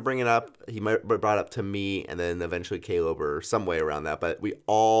first one to bring it up. He might have brought it up to me, and then eventually Caleb, or some way around that. But we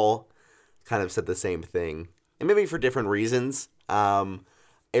all kind of said the same thing, and maybe for different reasons.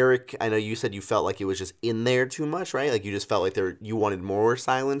 Eric, I know you said you felt like it was just in there too much, right? Like you just felt like you wanted more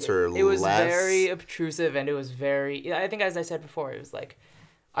silence or less. It was very obtrusive, and it was very. I think, as I said before, it was like,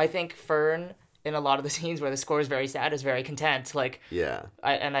 I think Fern in a lot of the scenes where the score is very sad is very content. Like yeah,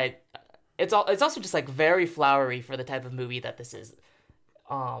 It's also just like very flowery for the type of movie that this is.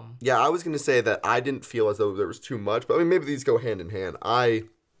 Yeah, I was gonna say that I didn't feel as though there was too much, but I mean maybe these go hand in hand. I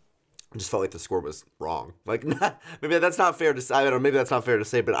just felt like the score was wrong. Like maybe that's not fair to say. I don't know. Maybe that's not fair to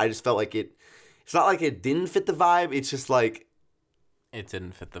say, but I just felt like it. It's not like it didn't fit the vibe. It's just like it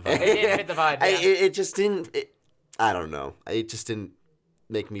didn't fit the vibe. It didn't fit the vibe. Yeah. It just didn't. I don't know. It just didn't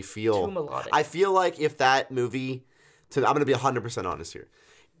make me feel too melodic. I feel like if that movie, I'm gonna be 100% honest here.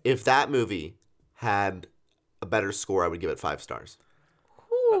 If that movie had a better score, I would give it 5 stars.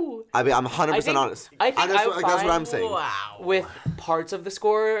 Ooh. I mean, I'm 100% honest. I think that's what I'm saying. Wow. With parts of the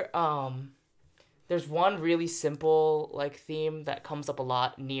score, there's one really simple like theme that comes up a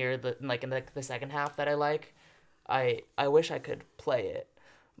lot near the like in the second half that I like. I wish I could play it,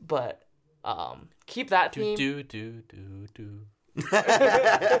 but keep that theme. Do.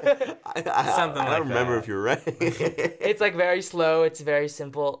 I don't remember if you're right. It's like very slow. It's very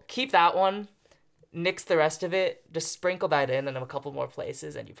simple. Keep that one. Nix the rest of it. Just sprinkle that in a couple more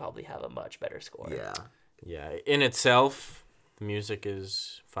places, and you probably have a much better score. Yeah. Yeah. In itself, the music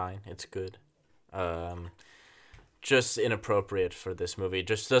is fine. It's good. Just inappropriate for this movie. It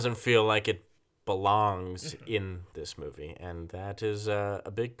just doesn't feel like it belongs in this movie, and that is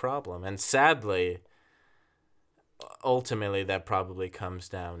a big problem. And sadly, ultimately, that probably comes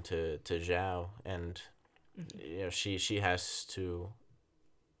down to Zhao, and she has to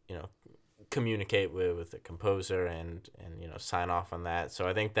communicate with the composer and sign off on that. So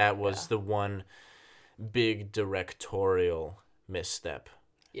I think that was the one big directorial misstep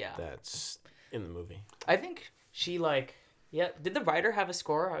that's in the movie. I think she did the writer have a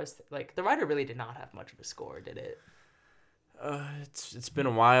score? I was the writer really did not have much of a score, did it? It's been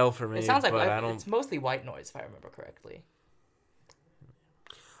a while for me. It sounds like but it's mostly white noise, if I remember correctly.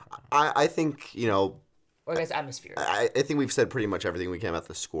 I think, Or I guess atmosphere. I think we've said pretty much everything we can about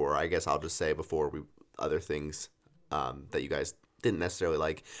the score. I guess I'll just say before other things that you guys didn't necessarily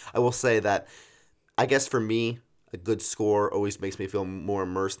like. I will say that I guess for me, a good score always makes me feel more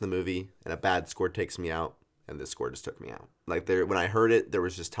immersed in the movie, and a bad score takes me out, and this score just took me out. When I heard it, there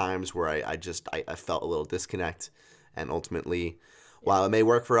was just times where I felt a little disconnect, and ultimately, while it may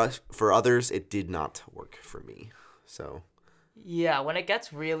work for others, it did not work for me. So yeah, when it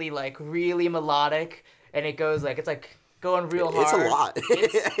gets really really melodic and it goes it's going real hard. It's a lot.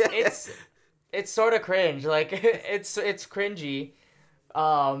 It's sort of cringe. It's cringy.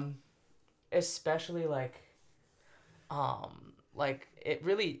 Especially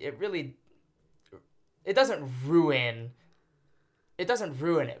it doesn't ruin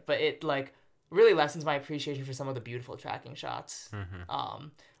it, but it really lessens my appreciation for some of the beautiful tracking shots.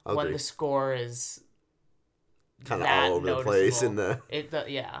 When the score is kind of all over the place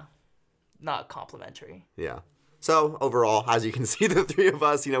not complimentary. Yeah. So overall, as you can see, the three of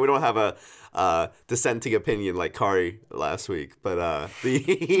us, we don't have a dissenting opinion like Kari last week, but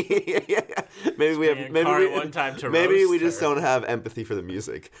maybe we just don't have empathy for the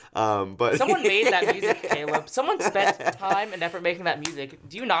music. But someone made that music, Caleb. Someone spent time and effort making that music.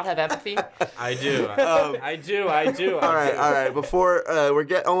 Do you not have empathy? I do. I do. All right. Before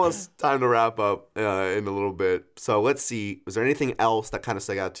we're almost time to wrap up in a little bit. So let's see. Was there anything else that kind of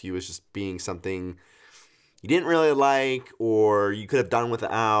stuck out to you as just being something you didn't really like, or you could have done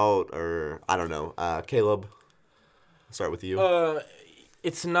without, or I don't know. Caleb, I'll start with you.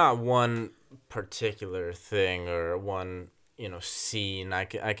 It's not one particular thing or one scene I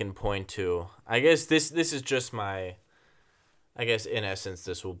can point to. I guess this is just my. I guess in essence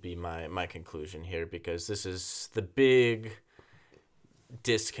this will be my conclusion here, because this is the big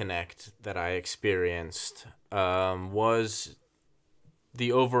disconnect that I experienced was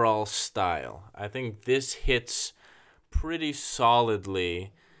the overall style. I think this hits pretty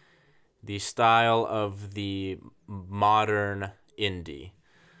solidly the style of the modern indie,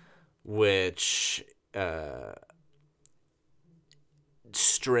 which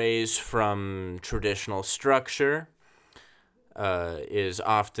strays from traditional structure, is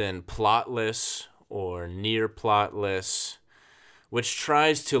often plotless or near plotless, which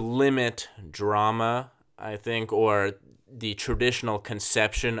tries to limit drama, I think, or the traditional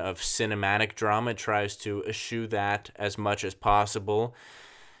conception of cinematic drama, tries to eschew that as much as possible,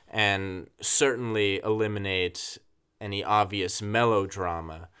 and certainly eliminate any obvious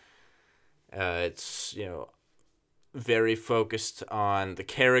melodrama. It's very focused on the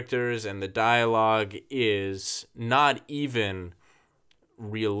characters, and the dialogue is not even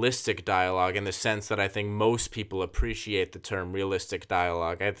realistic dialogue in the sense that I think most people appreciate the term realistic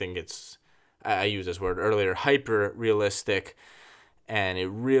dialogue. I think I used this word earlier, hyper realistic, and it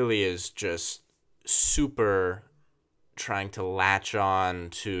really is just super trying to latch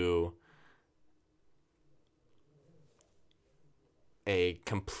on to a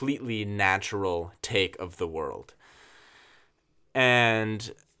completely natural take of the world.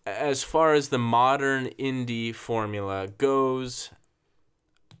 And as far as the modern indie formula goes,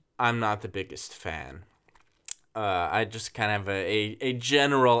 I'm not the biggest fan. I just kind of have a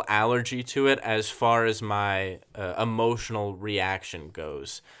general allergy to it as far as my emotional reaction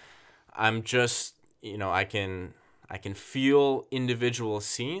goes. I'm just, I can feel individual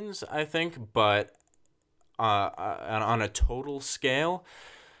scenes, I think, but on a total scale,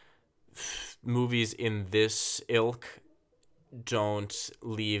 movies in this ilk don't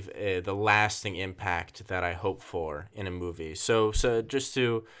leave the lasting impact that I hope for in a movie. So just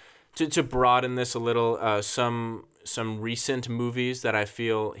to broaden this a little, some recent movies that I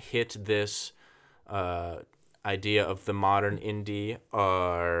feel hit this idea of the modern indie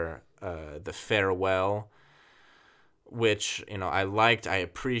are The Farewell, which I liked, I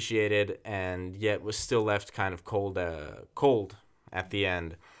appreciated, and yet was still left kind of cold at the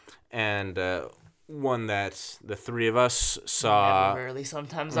end. And one that the three of us saw. Never, rarely,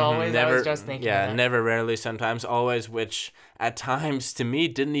 sometimes, always. I was just thinking Yeah, that. never, rarely, sometimes, always, which at times to me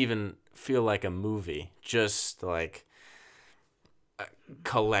didn't even feel like a movie, just like a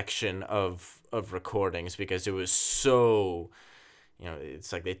collection of recordings, because it was so,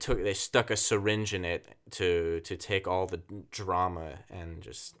 it's like they stuck a syringe in it to take all the drama and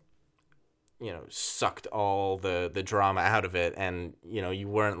just sucked all the drama out of it, and you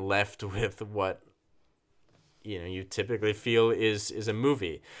weren't left with what you typically feel is a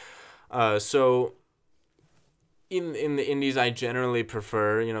movie. So in the indies, I generally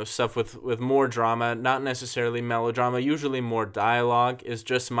prefer stuff with more drama, not necessarily melodrama. Usually more dialogue is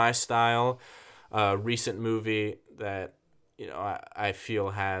just my style. Recent movie that I feel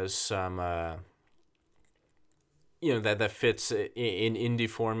has some that fits in indie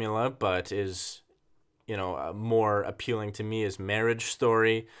formula, but is more appealing to me is Marriage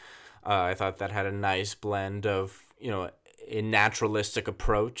Story. I thought that had a nice blend of a naturalistic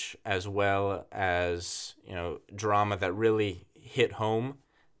approach as well as drama that really hit home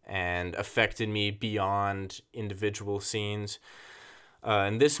and affected me beyond individual scenes.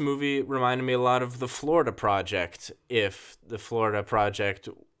 And this movie reminded me a lot of The Florida Project. If The Florida Project,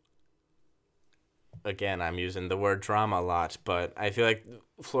 again, I'm using the word drama a lot, but I feel like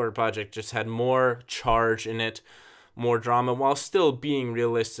Florida Project just had more charge in it, more drama, while still being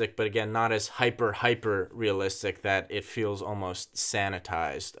realistic, but again, not as hyper realistic that it feels almost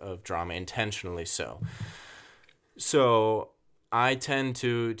sanitized of drama, intentionally so. So I tend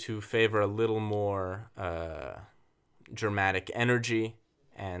to favor a little more dramatic energy,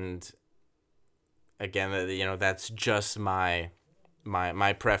 and again, that's just my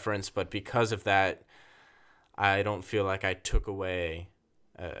preference, but because of that, I don't feel like I took away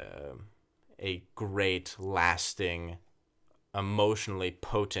a great, lasting, emotionally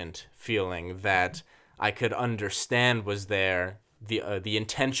potent feeling that I could understand was there, the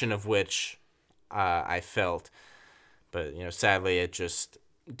intention of which I felt, but sadly it just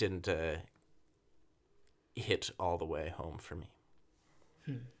didn't hit all the way home for me.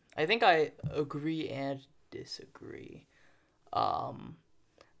 I think I agree and disagree.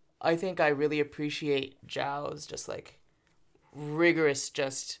 I think I really appreciate Zhao's just like rigorous,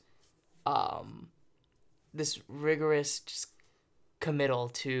 this rigorous just committal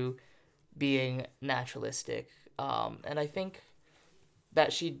to being naturalistic. And I think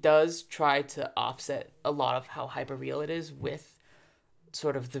that she does try to offset a lot of how hyperreal it is with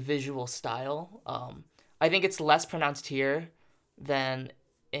sort of the visual style. I think it's less pronounced here than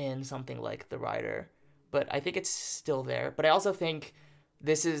in something like The Rider, but I think it's still there. But I also think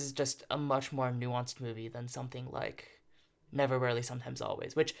this is just a much more nuanced movie than something like Never, Rarely, Sometimes,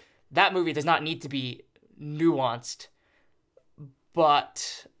 Always, which that movie does not need to be nuanced,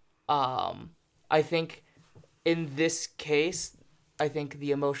 but I think in this case, I think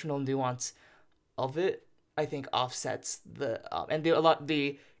the emotional nuance of it, I think offsets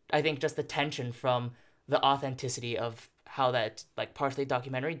I think just the tension from the authenticity of how that like partially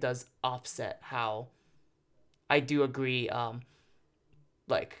documentary does offset how I do agree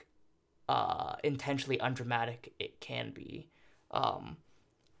intentionally undramatic it can be.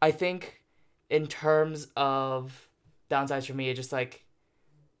 I think in terms of downsides for me, it's just like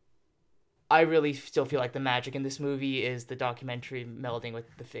I really still feel like the magic in this movie is the documentary melding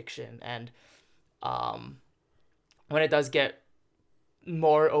with the fiction, and when it does get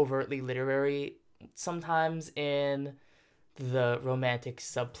more overtly literary sometimes in the romantic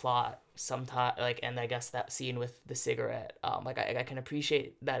subplot, sometimes and I guess that scene with the cigarette, I can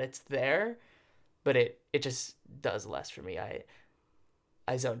appreciate that it's there, but it just does less for me. I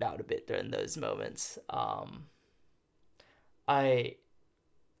zoned out a bit during those moments. I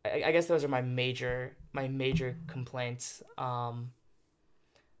guess those are my major complaints.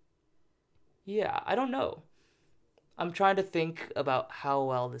 Yeah, I don't know. I'm trying to think about how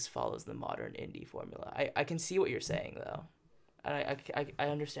well this follows the modern indie formula. I can see what you're saying though. I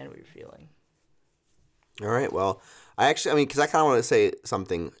understand what you're feeling. All right. Well, because I kind of want to say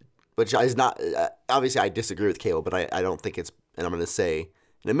something, which is not obviously I disagree with Caleb, but I don't think it's, and I'm going to say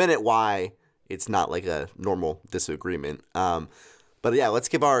in a minute why it's not like a normal disagreement. But yeah, let's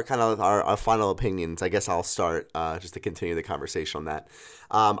give our final opinions. I guess I'll start just to continue the conversation on that.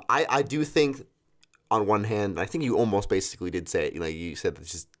 I do think, on one hand, I think you almost basically did say it. You said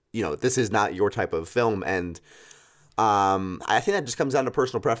this is not your type of film, and I think that just comes down to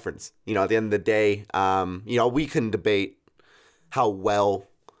personal preference. At the end of the day, we can debate how well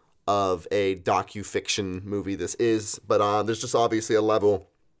of a docu-fiction movie this is, but there's just obviously a level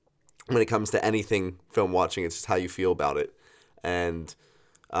when it comes to anything film watching. It's just how you feel about it. And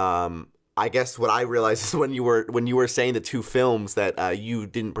I guess what I realized is when you were saying the two films that you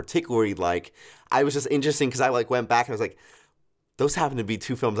didn't particularly like, I was just interesting because I like went back and I was like, those happen to be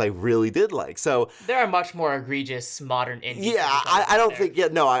two films I really did like. So There are much more egregious modern indie. yeah, I don't think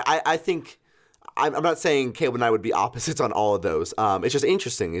I think I'm not saying Caleb and I would be opposites on all of those. It's just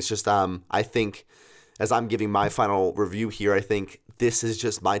interesting. It's just I think as I'm giving my final review here, I think this is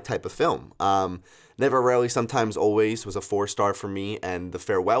just my type of film. Never, Rarely, Sometimes, Always was a 4-star for me, and The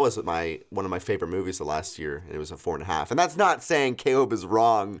Farewell was one of my favorite movies of last year, and it was a 4.5. And that's not saying Caleb is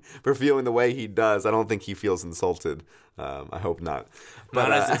wrong for feeling the way he does. I don't think he feels insulted. I hope not. But,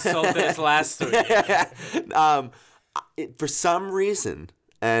 Not as insulted as last three. For some reason,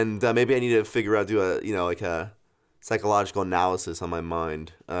 and maybe I need to do a psychological analysis on my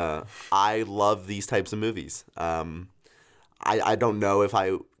mind. I love these types of movies. I don't know if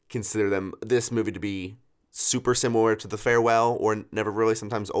I consider this movie to be super similar to The Farewell or Never, Rarely,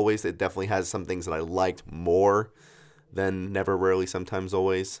 Sometimes, Always. It definitely has some things that I liked more than Never, Rarely, Sometimes,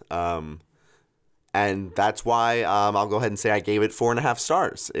 Always. And that's why I'll go ahead and say I gave it 4.5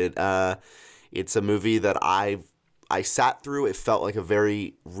 stars. It's a movie that I sat through. It felt like a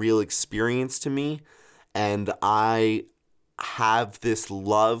very real experience to me. And I have this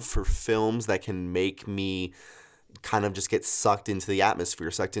love for films that can make me kind of just get sucked into the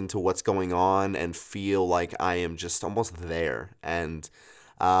atmosphere, sucked into what's going on, and feel like I am just almost there. And,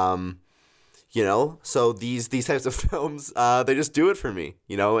 so these types of films, they just do it for me,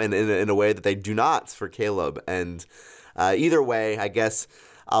 and in a way that they do not for Caleb. And either way, I guess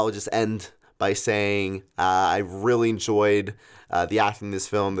I'll just end by saying I really enjoyed the acting in this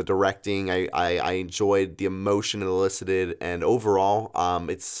film, the directing. I enjoyed the emotion it elicited, and overall,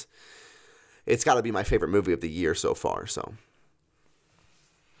 it's got to be my favorite movie of the year so far. So,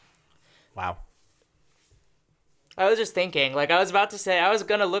 Wow. I was just thinking, I was about to say, I was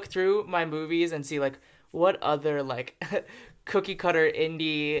gonna look through my movies and see what other cookie cutter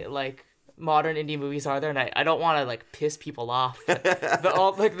indie modern indie movies are there, and I don't want to piss people off.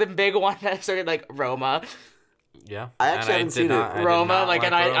 The big one that started Roma. Yeah. I actually haven't seen it. Roma,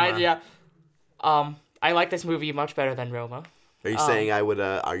 Roma. yeah. I like this movie much better than Roma. Are you saying I would?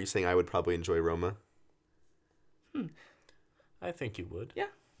 Are you saying I would probably enjoy Roma? I think you would. Yeah.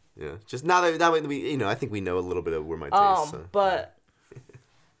 Yeah. Just now that way we, I think we know a little bit of where my taste. So. But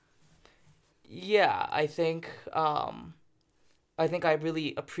yeah, I think I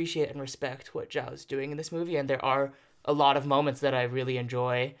really appreciate and respect what Zhao's doing in this movie, and there are a lot of moments that I really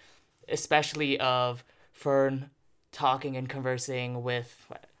enjoy, especially of Fern talking and conversing with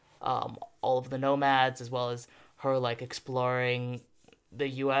all of the nomads, as well as her exploring the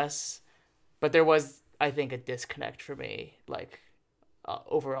U.S. But there was, I think, a disconnect for me,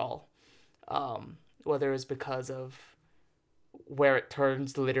 overall, whether it was because of where it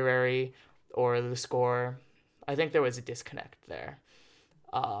turns, the literary or the score. I think there was a disconnect there.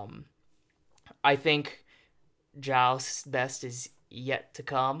 I think Zhao's best is yet to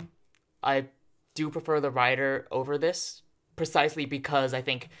come. I do prefer the writer over this, precisely because I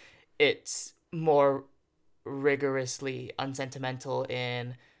think it's more rigorously unsentimental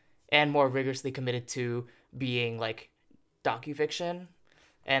and more rigorously committed to being docufiction,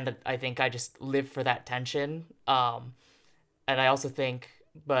 and I think I just live for that tension. And I also think,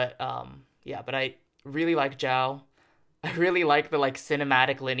 but I really like Zhao. I really like the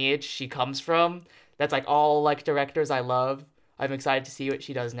cinematic lineage she comes from. That's all directors I love. I'm excited to see what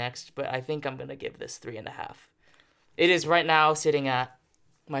she does next, but I think I'm gonna give this 3.5. It is right now sitting at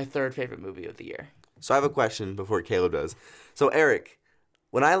my third favorite movie of the year. So I have a question before Caleb does. So Eric,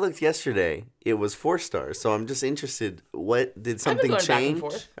 when I looked yesterday, it was 4 stars. So I'm just interested. What did something change? Back and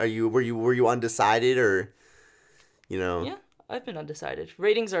forth. Were you undecided or, Yeah, I've been undecided.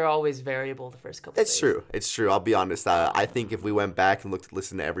 Ratings are always variable the first couple. It's true. It's true. I'll be honest. I think if we went back and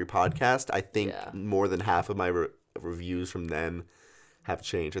listened to every podcast, I think more than half of my reviews from then have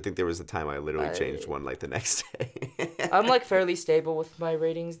changed. I think there was a time I literally changed one the next day. I'm fairly stable with my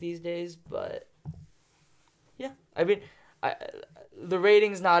ratings these days, but yeah, I mean, the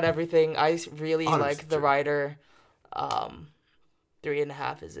rating's not everything. I really like the writer.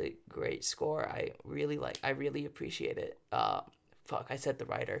 3.5 is a great score. I really appreciate it. Fuck, I said the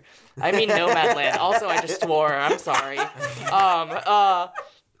writer. I mean Nomadland. Also, I just swore. I'm sorry.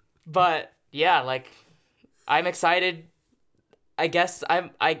 But yeah, I'm excited. I guess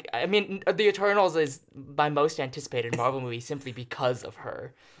I mean, The Eternals is my most anticipated Marvel movie simply because of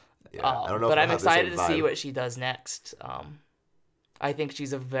her. Yeah, I don't know. But I'm excited to see what she does next. I think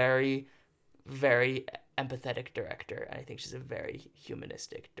she's a very, very empathetic director, and I think she's a very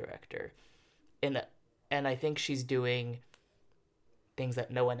humanistic director. And I think she's doing things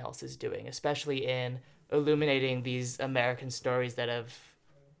that no one else is doing, especially in illuminating these American stories that have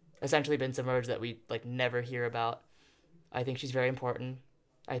essentially been submerged that we like never hear about. I think she's very important.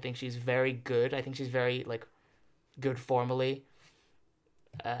 I think she's very good. I think she's very like good formally.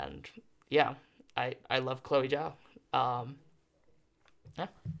 And yeah, I love Chloe Zhao. Yeah.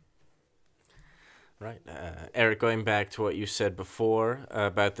 Right. Eric, going back to what you said before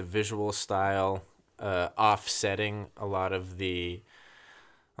about the visual style offsetting a lot of the,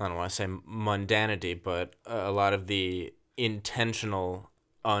 I don't want to say mundanity, but a lot of the intentional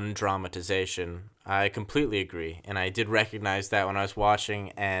undramatization. I completely agree. And I did recognize that when I was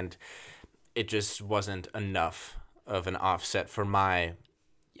watching, and it just wasn't enough of an offset for my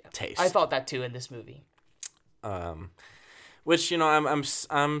taste. I thought that too in this movie. Which, you know,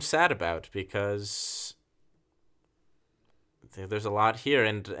 I'm sad about, because there's a lot here,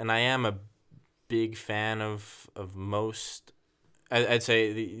 and I am a big fan of most. I'd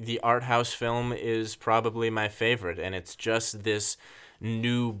say the art house film is probably my favorite, and it's just this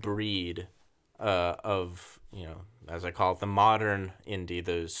new breed of, you know, as I call it, the modern indie,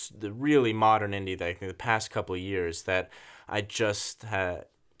 the really modern indie that the past couple of years that I just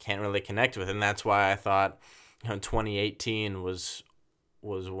can't really connect with, and that's why I thought, you know, 2018 was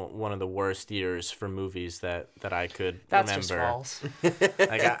one of the worst years for movies that I could That's remember. just false.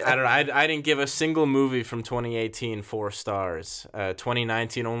 Like I don't know, I didn't give a single movie from 2018 4 stars.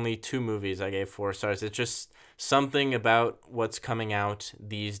 2019 only 2 movies I gave 4 stars. It's just something about what's coming out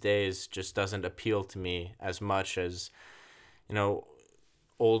these days just doesn't appeal to me as much as, you know,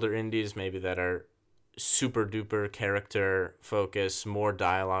 older indies maybe that are super duper character focus, more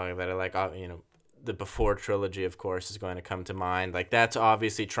dialogue that I like. You know, the Before trilogy, of course, is going to come to mind. Like, that's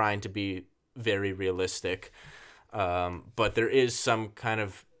obviously trying to be very realistic, but there is some kind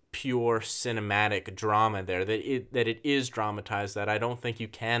of pure cinematic drama there that it is dramatized, that I don't think you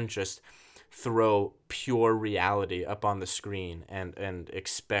can just throw pure reality up on the screen and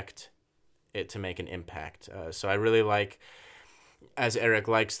expect it to make an impact. So I really like, as Eric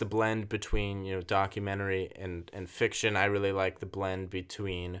likes the blend between, you know, documentary and fiction, I really like the blend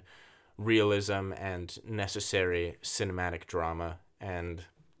between realism and necessary cinematic drama. And,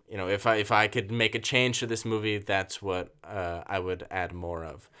 you know, if I could make a change to this movie, that's what I would add more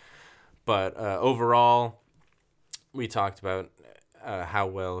of. But overall, we talked about how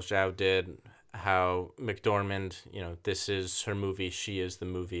well Zhao did, how McDormand, you know, this is her movie, she is the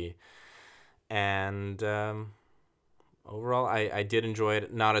movie. And overall, I did enjoy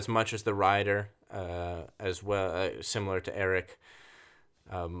it, not as much as The Rider, as well, similar to Eric.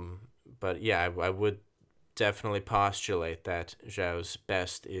 But yeah, I would definitely postulate that Zhao's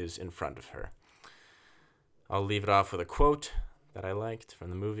best is in front of her. I'll leave it off with a quote that I liked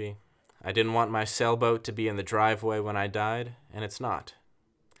from the movie. "I didn't want my sailboat to be in the driveway when I died, and it's not.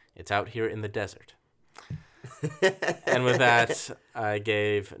 It's out here in the desert." And with that, I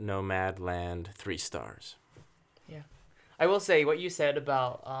gave Nomadland 3 stars. Yeah. I will say what you said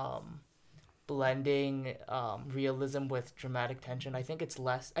about blending realism with dramatic tension, I think it's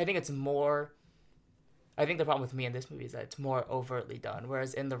more. I think the problem with me in this movie is that it's more overtly done,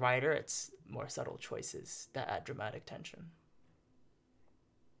 whereas in The Rider, it's more subtle choices that add dramatic tension.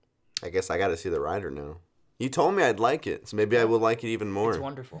 I guess I got to see The Rider now. You told me I'd like it, so maybe I will like it even more. It's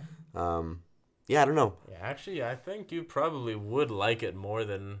wonderful. Yeah, I don't know. Yeah, actually, I think you probably would like it more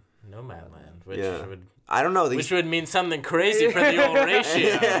than Nomadland, which would I don't know. which would mean something crazy for the old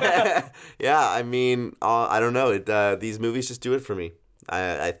ratio. Yeah, I mean, I don't know. These movies just do it for me.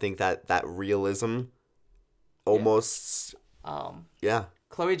 I think that realism, almost. Yeah.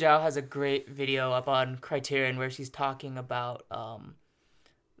 Chloe Zhao has a great video up on Criterion where she's talking about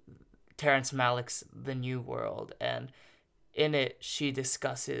Terrence Malick's The New World, and in it she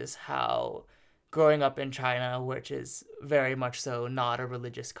discusses how growing up in China, which is very much so not a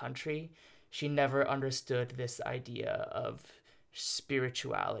religious country, she never understood this idea of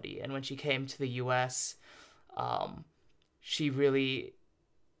spirituality. And when she came to the US, she really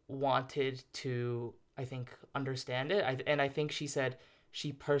wanted to, I think, understand it. And I think she said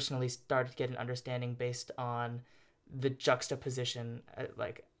she personally started getting understanding based on the juxtaposition,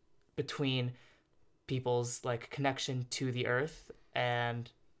 like, between people's, like, connection to the earth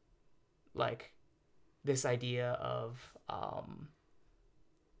and, like, this idea of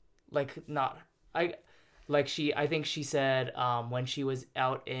I think she said when she was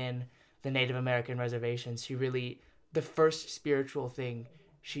out in the Native American reservations, the first spiritual thing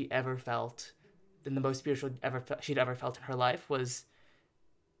she ever felt, and the most spiritual she'd ever felt in her life, was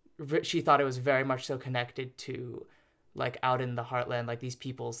she thought it was very much so connected to, like, out in the heartland, like, these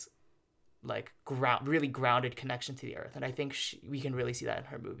people's like really grounded connection to the earth, and I think we can really see that in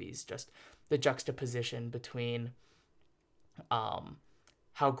her movies. Just the juxtaposition between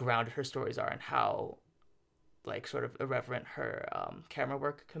how grounded her stories are and how like sort of irreverent her camera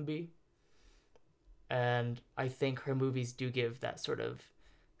work can be. And I think her movies do give that sort of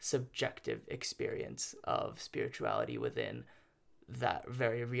subjective experience of spirituality within that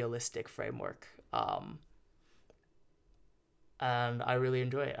very realistic framework. And I really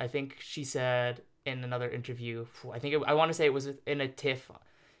enjoy it. I think she said in another interview, I want to say it was in a TIFF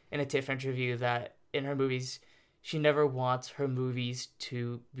interview, that in her movies, she never wants her movies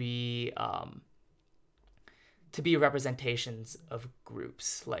to be representations of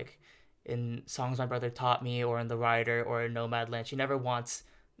groups. Like in Songs My Brother Taught Me, or in The Rider, or in Nomadland, she never wants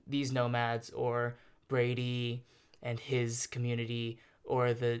these nomads or Brady and his community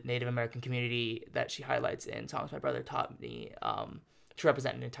or the Native American community that she highlights in Songs My Brother Taught Me to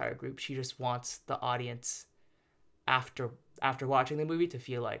represent an entire group. She just wants the audience after watching the movie to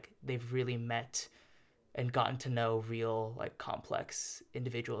feel like they've really met and gotten to know real, like, complex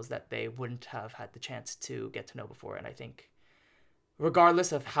individuals that they wouldn't have had the chance to get to know before. And I think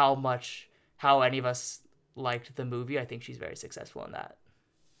regardless of how any of us liked the movie, I think she's very successful in that.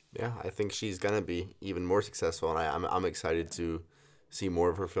 Yeah, I think she's gonna be even more successful, and I'm excited to see more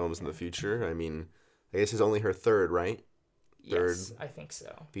of her films in the future. I mean, I guess it's only her third, right? Yes, I think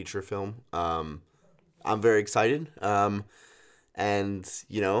so. Feature film. I'm very excited. And,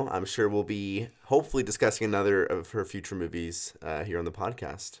 I'm sure we'll be hopefully discussing another of her future movies here on the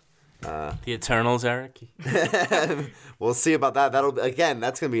podcast. The Eternals, Eric? We'll see about that.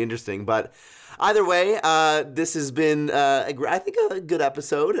 That's going to be interesting. But either way, this has been, I think, a good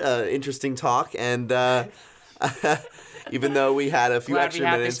episode, interesting talk. And even though we had a few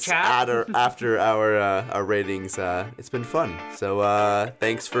extra minutes after our ratings, it's been fun. So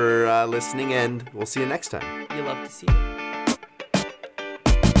thanks for listening, and we'll see you next time. You love to see it.